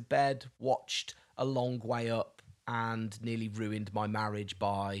went to bed, watched A Long Way Up, and nearly ruined my marriage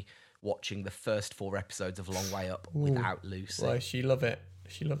by watching the first 4 episodes of A Long Way Up without Lucy. Well, she love it.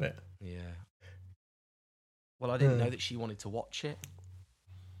 Yeah. Well, I didn't know that she wanted to watch it.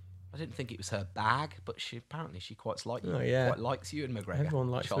 I didn't think it was her bag, but she quite likes you. Quite likes Ewan McGregor. Everyone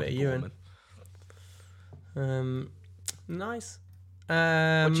likes a bit of Ewan. Nice.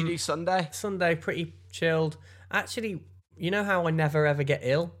 What did you do Sunday? Sunday, pretty chilled. Actually, you know how I never ever get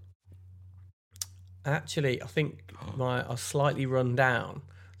ill? Actually, I think I was slightly run down.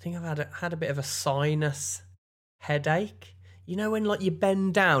 I think I've had a bit of a sinus headache. You know when you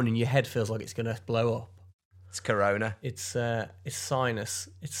bend down and your head feels like it's going to blow up? It's corona. It's sinus.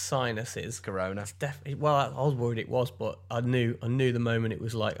 It's sinuses. It's corona. It's definitely. Well, I was worried it was, but I knew the moment it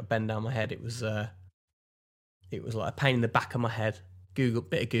was like a bend down my head. It was like a pain in the back of my head. Bit of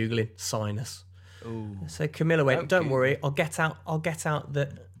googling, sinus. Ooh. So Camilla went, "Don't worry, I'll get out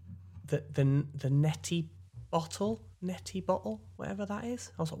the Netty bottle, whatever that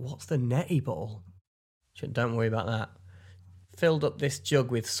is." I was like, "What's the Netty bottle?" She went, "Don't worry about that." Filled up this jug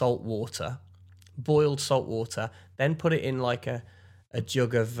with salt water. Boiled salt water, then put it in like a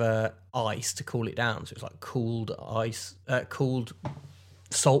jug of ice to cool it down. So it's like cooled ice, cooled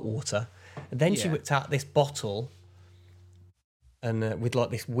salt water. And then she whipped out this bottle and with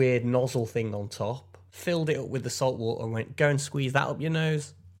like this weird nozzle thing on top, filled it up with the salt water and went, "Go and squeeze that up your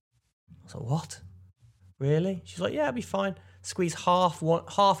nose." I was like, "What?" really? She's like, yeah, it'll be fine. Squeeze half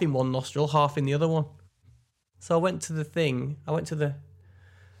in one nostril, half in the other one. So I went to the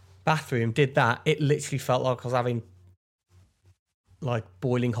bathroom, did that. It literally felt like I was having like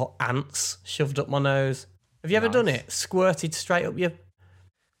boiling hot ants shoved up my nose. Have you ever done it? Squirted straight up your...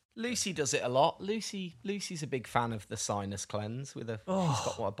 Lucy does it a lot. Lucy's a big fan of the sinus cleanse with she's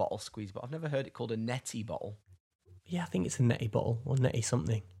got a bottle squeeze, but I've never heard it called a neti bottle. Yeah, I think it's a neti bottle or neti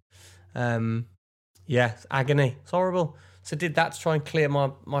something. Yeah, it's agony. It's horrible. So did that to try and clear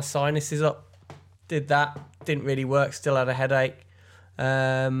my sinuses up. Did that. Didn't really work. Still had a headache.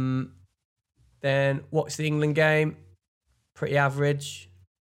 Then watched the England game. Pretty average.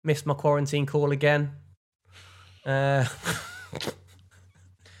 Missed my quarantine call again. Got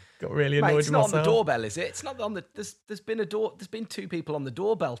really annoyed with myself. It's not on the doorbell, is it? It's not on the. There's been 2 people on the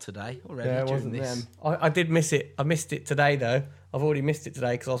doorbell today already. Yeah, it wasn't them. I did miss it. I missed it today though. I've already missed it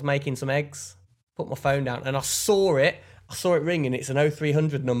today because I was making some eggs. Put my phone down and I saw it. I saw it ringing. It's an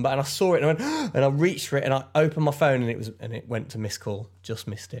 0300 number, and I saw it and I went, and I reached for it and I opened my phone and it went to missed call. Just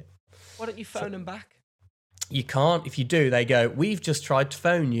missed it. Why don't you phone them back? You can't. If you do, they go, "We've just tried to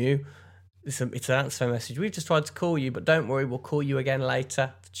phone you. It's an answer phone message. We've just tried to call you, but don't worry, we'll call you again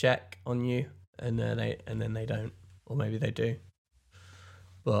later to check on you." And then they don't, or maybe they do.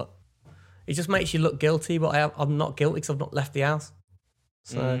 But it just makes you look guilty. But I'm not guilty because I've not left the house.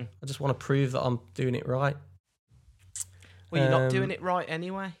 So I just want to prove that I'm doing it right. Well, you're not doing it right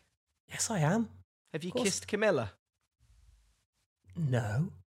anyway. Yes, I am. Have you kissed Camilla?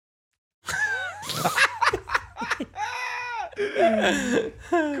 No.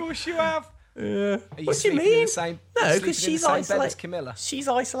 Of course you have. Yeah. What do you mean? No, because she's isolating. Camilla. She's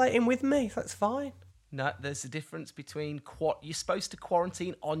isolating with me. That's fine. No, there's a difference between you're supposed to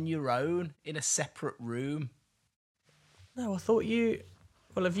quarantine on your own in a separate room. No, I thought you.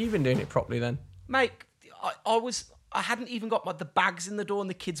 Well, have you been doing it properly then, mate? I hadn't even got the bags in the door, and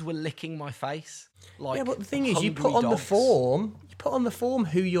the kids were licking my face. Like, yeah, but the thing is, you put on the form. You put on the form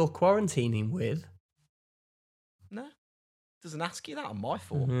who you're quarantining with. No, doesn't ask you that on my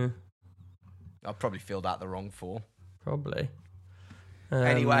form. Mm-hmm. I'll probably filled out the wrong form. Probably.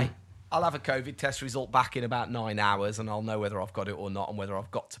 Anyway, I'll have a COVID test result back in about 9 hours, and I'll know whether I've got it or not, and whether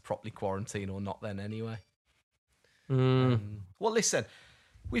I've got to properly quarantine or not. Then anyway. Well, listen,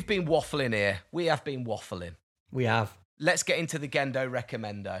 we've been waffling here. We have been waffling. We have. Let's get into the Gendo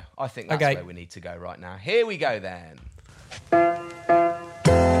Recommendo. I think that's where we need to go right now. Here we go then.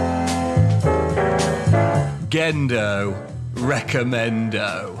 Gendo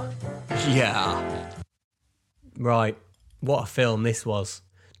Recommendo. Yeah. Right. What a film this was.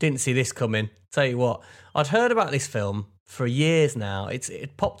 Didn't see this coming. Tell you what, I'd heard about this film for years now.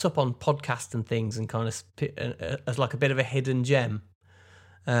 It popped up on podcasts and things and kind of as like a bit of a hidden gem.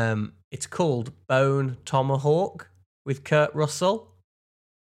 It's called Bone Tomahawk with Kurt Russell,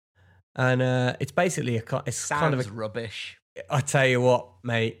 and it's basically it's kind of rubbish. I tell you what,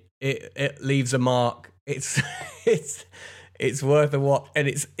 mate, it leaves a mark. It's worth a watch, and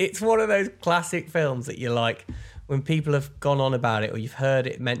it's one of those classic films that you're like, when people have gone on about it or you've heard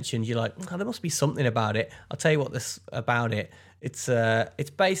it mentioned, you're like, oh, there must be something about it. I'll tell you what this about it. It's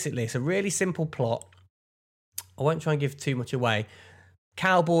basically a really simple plot. I won't try and give too much away.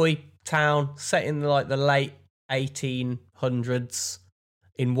 Cowboy town set in like the late 1800s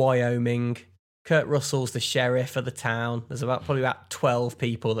in Wyoming. Kurt Russell's the sheriff of the town. There's probably about 12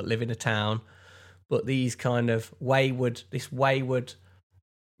 people that live in a town, but these kind of wayward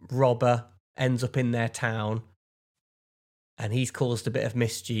robber ends up in their town, and he's caused a bit of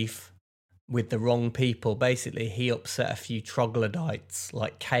mischief with the wrong people. Basically, he upset a few troglodytes,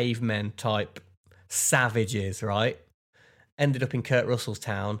 like cavemen type savages, right? Ended up in Kurt Russell's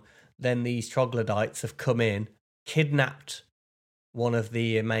town. Then these troglodytes have come in, kidnapped one of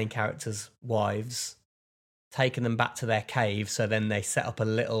the main character's wives, taken them back to their cave. So then they set up a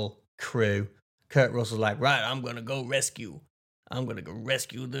little crew. Kurt Russell's like, right, I'm going to go rescue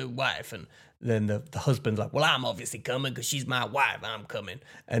the wife. And then the husband's like, well, I'm obviously coming because she's my wife. I'm coming.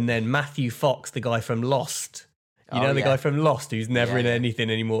 And then Matthew Fox, the guy from Lost, the guy from Lost who's never in anything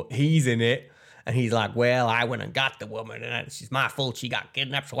anymore, he's in it. And he's like, well, I went and got the woman, and she's my fault. She got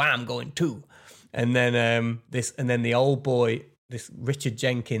kidnapped, so I'm going too. And then the old boy, this Richard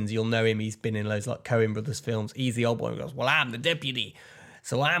Jenkins, you'll know him. He's been in loads like Coen Brothers films. He's the old boy who goes, well, I'm the deputy,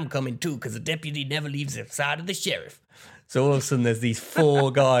 so I'm coming too, because the deputy never leaves the side of the sheriff. So all of a sudden, there's these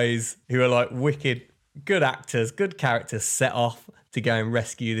 4 guys who are like wicked, good actors, good characters, set off to go and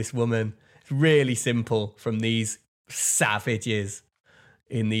rescue this woman. It's really simple from these savages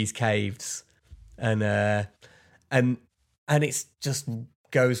in these caves. And it's just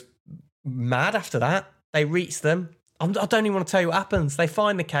goes mad after that. They reach them. I don't even want to tell you what happens. They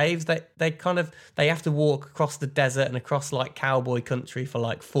find the caves. They have to walk across the desert and across like cowboy country for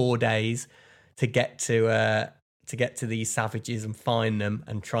like 4 days to get to these savages and find them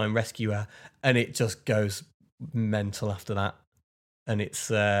and try and rescue her. And it just goes mental after that. And it's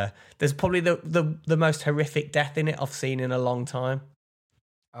there's probably the most horrific death in it I've seen in a long time.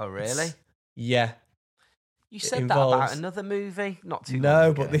 Oh, really? Yeah. You said that about another movie, not too long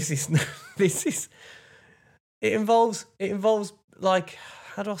No, ago. but this is. It involves like,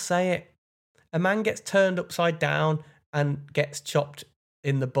 how do I say it? A man gets turned upside down and gets chopped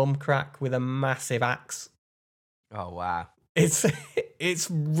in the bum crack with a massive axe. Oh, wow. It's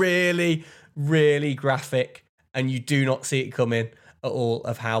really, really graphic, and you do not see it coming at all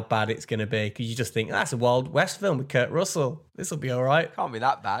of how bad it's going to be, because you just think, that's a Wild West film with Kurt Russell. This will be all right. Can't be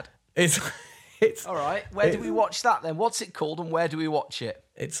that bad. It's all right. Where do we watch that then? What's it called, and where do we watch it?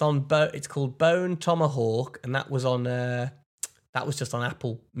 It's on. It's called Bone Tomahawk, and that was on. That was just on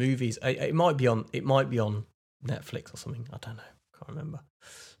Apple Movies. It might be on. It might be on Netflix or something. I don't know. Can't remember.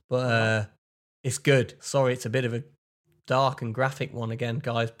 But it's good. Sorry, it's a bit of a dark and graphic one again,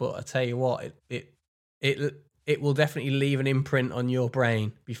 guys. But I tell you what, it will definitely leave an imprint on your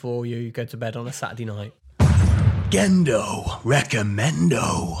brain before you go to bed on a Saturday night. Gendo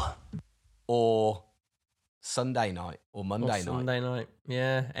recommendo. Or Sunday night or Monday night. Sunday night.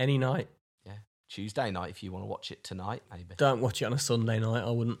 Yeah, any night. Yeah, Tuesday night if you want to watch it tonight, maybe. Don't watch it on a Sunday night.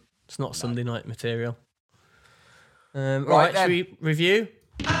 I wouldn't. It's not Sunday night material. Right, Right should we review?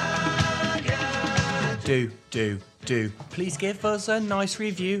 Do. Please give us a nice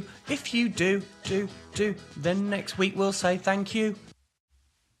review. If you do, then next week we'll say thank you.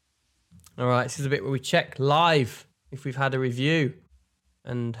 All right, this is a bit where we check live if we've had a review.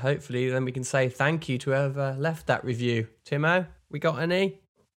 And hopefully then we can say thank you to whoever left that review. Timo, we got any?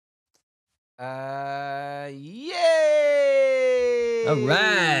 Yay! All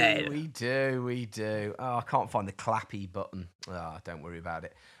right. We do. Oh, I can't find the clappy button. Oh, don't worry about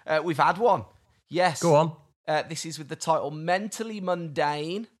it. We've had one. Yes. Go on. This is with the title Mentally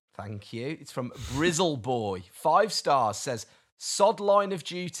Mundane. Thank you. It's from Brizzle Boy. 5 stars. Says, sod line of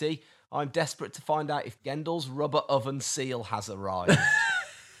duty. I'm desperate to find out if Gendel's rubber oven seal has arrived.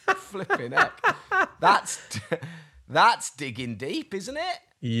 Flipping heck. That's digging deep, isn't it?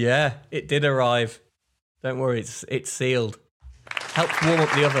 Yeah, it did arrive. Don't worry, it's sealed. Helped warm up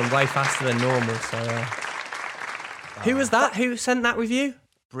the oven way faster than normal. So, who was that? Who sent that review?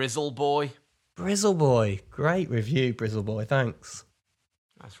 Brizzle Boy. Brizzle Boy. Great review, Brizzle Boy. Thanks.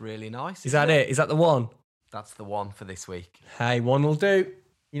 That's really nice. Is that it? Is that the one? That's the one for this week. Hey, one will do.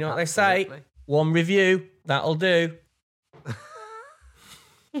 You know what they say? One review, that'll do.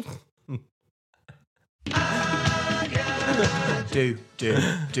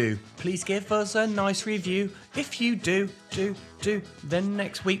 Do. Please give us a nice review. If you do, then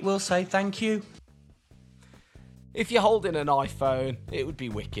next week we'll say thank you. If you're holding an iPhone, it would be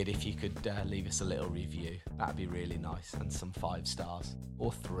wicked if you could leave us a little review. That'd be really nice. And some 5 stars.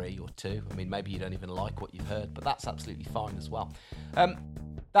 Or 3 or 2. I mean, maybe you don't even like what you've heard, but that's absolutely fine as well.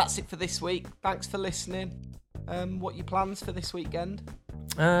 That's it for this week. Thanks for listening. What are your plans for this weekend?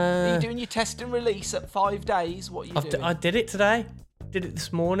 Are you doing your test and release at 5 days? What are you doing? I did it today. Did it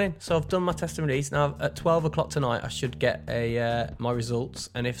this morning. So I've done my test and release. Now at 12 o'clock tonight I should get my results,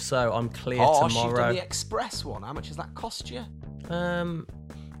 and if so, I'm clear tomorrow. You've done the express one. How much has that cost you? I can't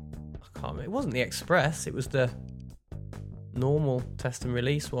remember. It wasn't the express, it was the normal test and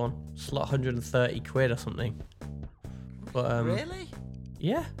release one. It's like 130 quid or something. But really?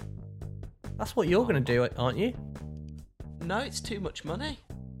 Yeah. That's what you're going to do, aren't you? No, it's too much money.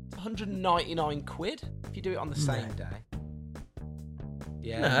 It's 199 quid if you do it on the same day.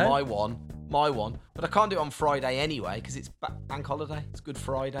 Yeah, No. my one. But I can't do it on Friday anyway because it's bank holiday. It's Good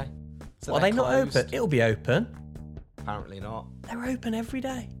Friday. So Are they not closed. open? It'll be open. Apparently not. They're open every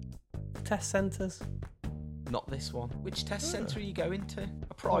day. Test centres. Not this one. Which test centre are you going to?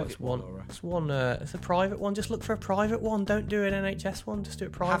 A private one? Or It's one. It's a private one. Just look for a private one. Don't do an NHS one. Just do a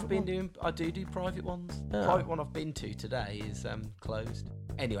private one. I do private ones. Oh. The private one I've been to today is closed.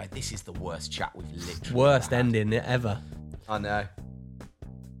 Anyway, this is the worst chat we've literally Worst ever had. ending ever. I know.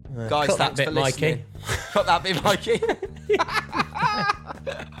 Guys, cut thanks that bit, for listening. Mikey. Cut that bit, Mikey.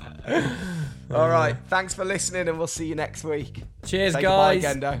 All right. Thanks for listening, and we'll see you next week. Cheers, Say guys.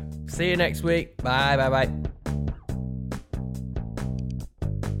 goodbye, Gendo. See you next week. Bye.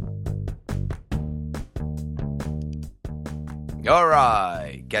 All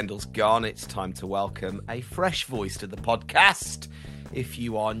right, Gendel's gone. It's time to welcome a fresh voice to the podcast. If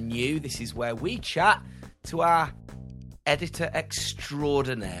you are new, this is where we chat to our editor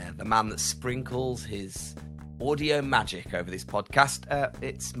extraordinaire, the man that sprinkles his audio magic over this podcast.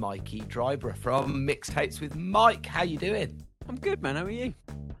 It's Mikey Dryborough from Mixtapes with Mike. How you doing? I'm good, man. How are you?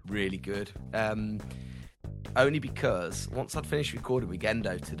 Really good. Only because once I'd finished recording with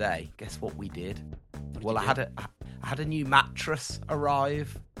Gendo today, guess what we did? I had a new mattress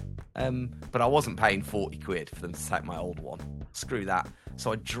arrive, but I wasn't paying 40 quid for them to take my old one. Screw that.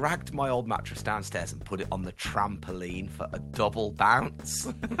 So I dragged my old mattress downstairs and put it on the trampoline for a double bounce.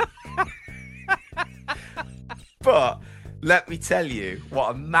 But let me tell you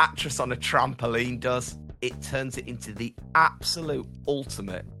what a mattress on a trampoline does. It turns it into the absolute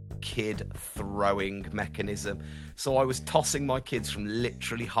ultimate kid throwing mechanism. So I was tossing my kids from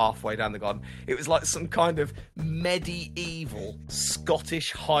literally halfway down the garden. It was like some kind of medieval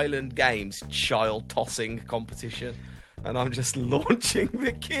Scottish Highland Games child tossing competition. And I'm just launching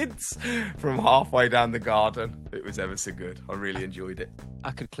the kids from halfway down the garden. It was ever so good. I really enjoyed it. I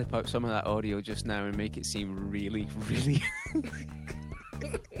could clip out some of that audio just now and make it seem really, really,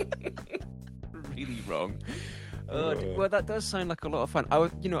 really wrong. Well, that does sound like a lot of fun.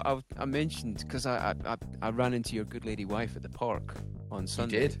 I mentioned because I ran into your good lady wife at the park on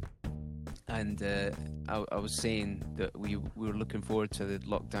Sunday. You did? And I was saying that we were looking forward to the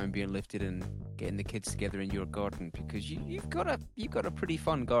lockdown being lifted and getting the kids together in your garden because you've got a pretty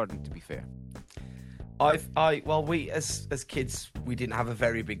fun garden, to be fair. We as kids, we didn't have a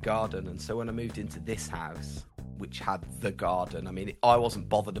very big garden, and so when I moved into this house, which had the garden, I mean, I wasn't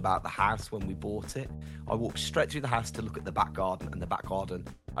bothered about the house when we bought it. I walked straight through the house to look at the back garden, and the back garden,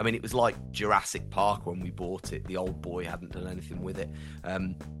 I mean, it was like Jurassic Park when we bought it. The old boy hadn't done anything with it.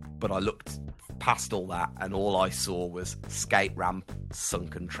 But I looked past all that, and all I saw was skate ramp,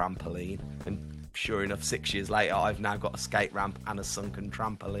 sunken trampoline. And sure enough, 6 years later, I've now got a skate ramp and a sunken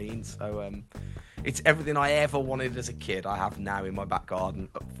trampoline. So it's everything I ever wanted as a kid I have now in my back garden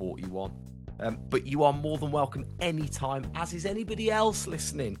at 41. But you are more than welcome anytime, as is anybody else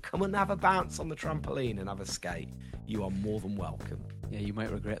listening. Come and have a bounce on the trampoline and have a skate. You are more than welcome. Yeah, you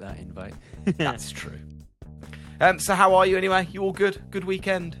might regret that invite. That's true. So how are you anyway? You all good? Good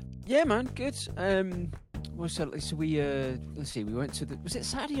weekend? Yeah, man, good. So we let's see. We went to was it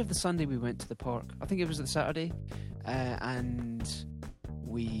Saturday or the Sunday? We went to the park. I think it was the Saturday, and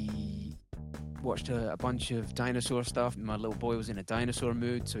we watched a bunch of dinosaur stuff. My little boy was in a dinosaur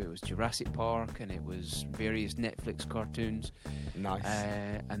mood, so it was Jurassic Park and it was various Netflix cartoons. Nice.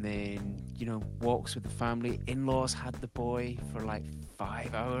 And then walks with the family. In-laws had the boy for like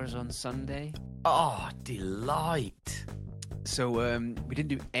 5 hours on Sunday. Oh, delight. So we didn't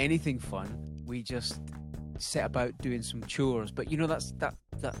do anything fun. We just set about doing some chores. But that's that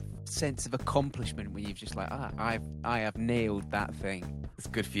sense of accomplishment when you've just like, I have nailed that thing. It's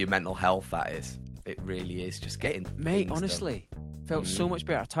good for your mental health, that is. It really is. Just getting Mate, honestly, felt so much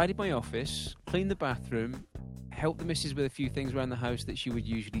better. I tidied my office, cleaned the bathroom, helped the missus with a few things around the house that she would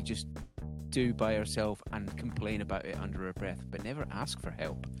usually just do by herself and complain about it under her breath, but never ask for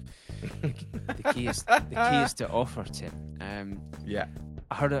help. The key is to offer, Tim. Yeah.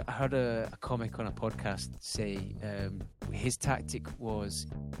 I heard a comic on a podcast say his tactic was,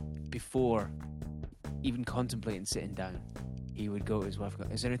 before even contemplating sitting down, he would go to his wife and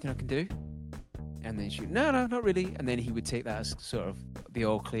go, "Is there anything I can do?" And then she would, no, not really. And then he would take that as sort of the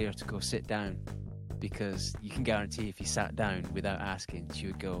all clear to go sit down, because you can guarantee if he sat down without asking, she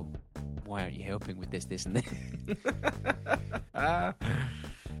would go, "Why aren't you helping with this, and this?"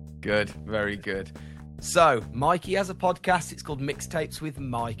 Good, very good. So, Mikey has a podcast. It's called Mixtapes with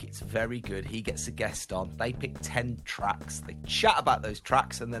Mike. It's very good. He gets a guest on. They pick 10 tracks. They chat about those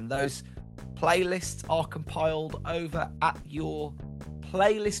tracks, and then those playlists are compiled over at your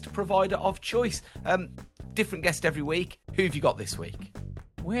playlist provider of choice. Different guest every week. Who have you got this week?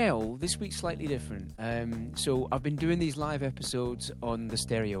 Well, this week's slightly different. So I've been doing these live episodes on the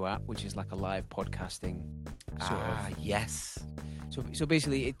Stereo app, which is like a live podcasting sort of. Yes. So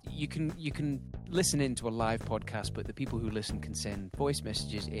basically, you can listen into a live podcast, but the people who listen can send voice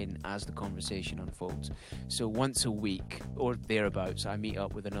messages in as the conversation unfolds. So once a week or thereabouts, I meet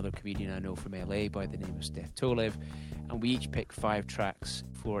up with another comedian I know from LA by the name of Steph Tolev, and we each pick 5 tracks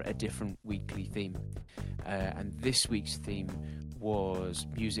for a different weekly theme. And this week's theme was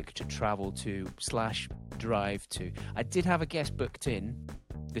music to travel to / drive to. I did have a guest booked in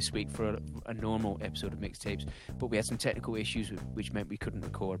this week for a normal episode of Mixtapes, but we had some technical issues which meant we couldn't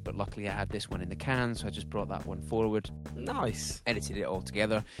record, but luckily I had this one in the can, so I just brought that one forward. Nice. Edited it all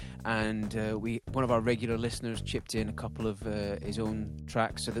together, and one of our regular listeners chipped in a couple of his own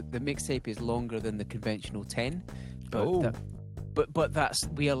tracks, so that the mixtape is longer than the conventional 10, but but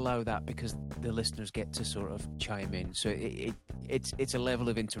we allow that because the listeners get to sort of chime in. So it's a level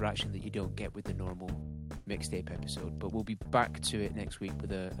of interaction that you don't get with the normal mixtape episode. But we'll be back to it next week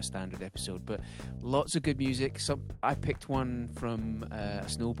with a standard episode. But lots of good music. I picked one from a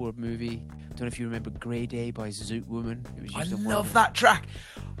snowboard movie. Don't know if you remember Grey Day by Zoot Woman. I love that track.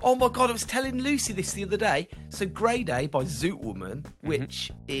 Oh my God, I was telling Lucy this the other day. So Grey Day by Zoot Woman,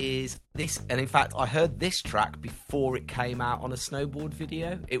 which is this, and in fact I heard this track before it came out on a snowboard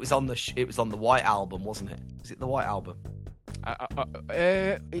video. It was on the White Album, wasn't it? Was it the White Album?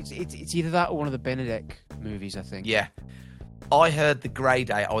 It's either that or one of the Benedict movies, I think. Yeah. I heard the Grey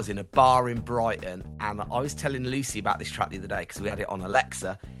Day. I was in a bar in Brighton, and I was telling Lucy about this track the other day because we had it on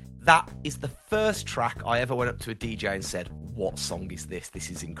Alexa. That is the first track I ever went up to a DJ and said, "What song is this? This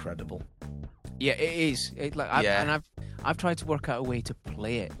is incredible." Yeah, it is. I've tried to work out a way to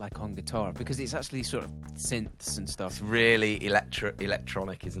play it like on guitar because it's actually sort of synths and stuff. It's really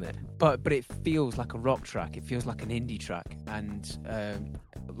electronic, isn't it? But it feels like a rock track. It feels like an indie track, and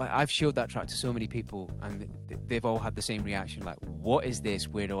I've showed that track to so many people, and they've all had the same reaction. Like, what is this?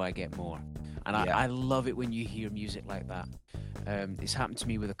 Where do I get more? And I love it when you hear music like that. It's happened to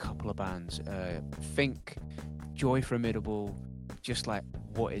me with a couple of bands. Fink, Joy Formidable, just like,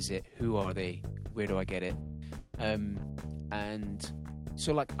 what is it? Who are they? Where do I get it? And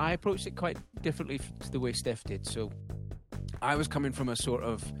so, like, I approached it quite differently to the way Steph did. So I was coming from a sort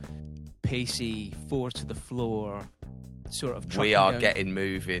of pacey, four to the floor sort of. We are getting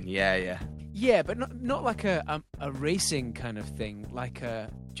moving, yeah. Yeah, but not like a racing kind of thing, like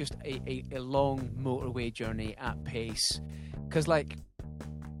just a long motorway journey at pace. Because, like,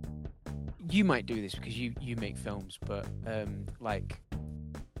 you might do this because you make films, but like,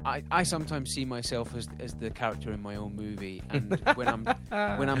 I sometimes see myself as the character in my own movie, and when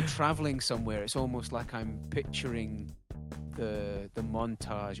I'm traveling somewhere, it's almost like I'm picturing the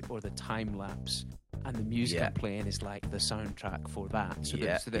montage or the time lapse, and the music I'm playing is like the soundtrack for that. So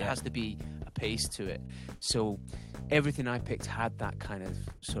there has to be a pace to it. So everything I picked had that kind of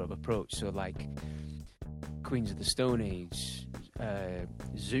sort of approach. So, like, Queens of the Stone Age,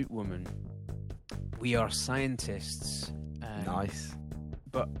 Zoot Woman, We Are Scientists. Nice.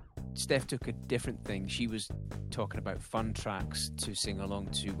 But Steph took a different thing. She was talking about fun tracks to sing along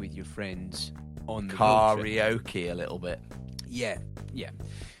to with your friends on the karaoke a little bit. Yeah.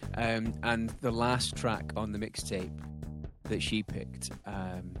 And the last track on the mixtape that she picked,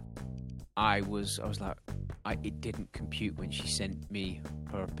 I was like, it didn't compute when she sent me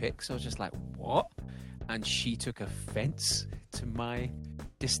her picks. I was just like, what? And she took offense to my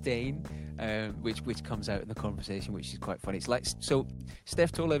disdain, which comes out in the conversation, which is quite funny. It's like, so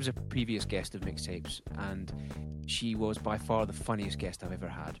Steph Tola was a previous guest of Mixtapes, and she was by far the funniest guest I've ever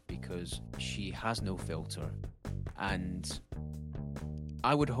had because she has no filter, and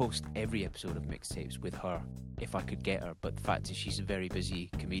I would host every episode of Mixtapes with her if I could get her, but the fact is she's a very busy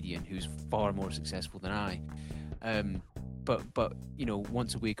comedian who's far more successful than I. But you know,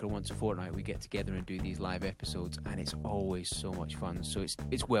 once a week or once a fortnight we get together and do these live episodes, and it's always so much fun. So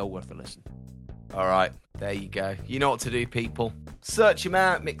it's well worth a listen. All right, there you go. You know what to do, people. Search him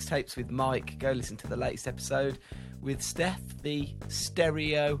out, Mixtapes with Mike. Go listen to the latest episode with Steph, the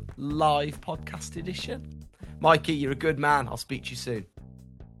stereo live podcast edition. Mikey, you're a good man. I'll speak to you soon.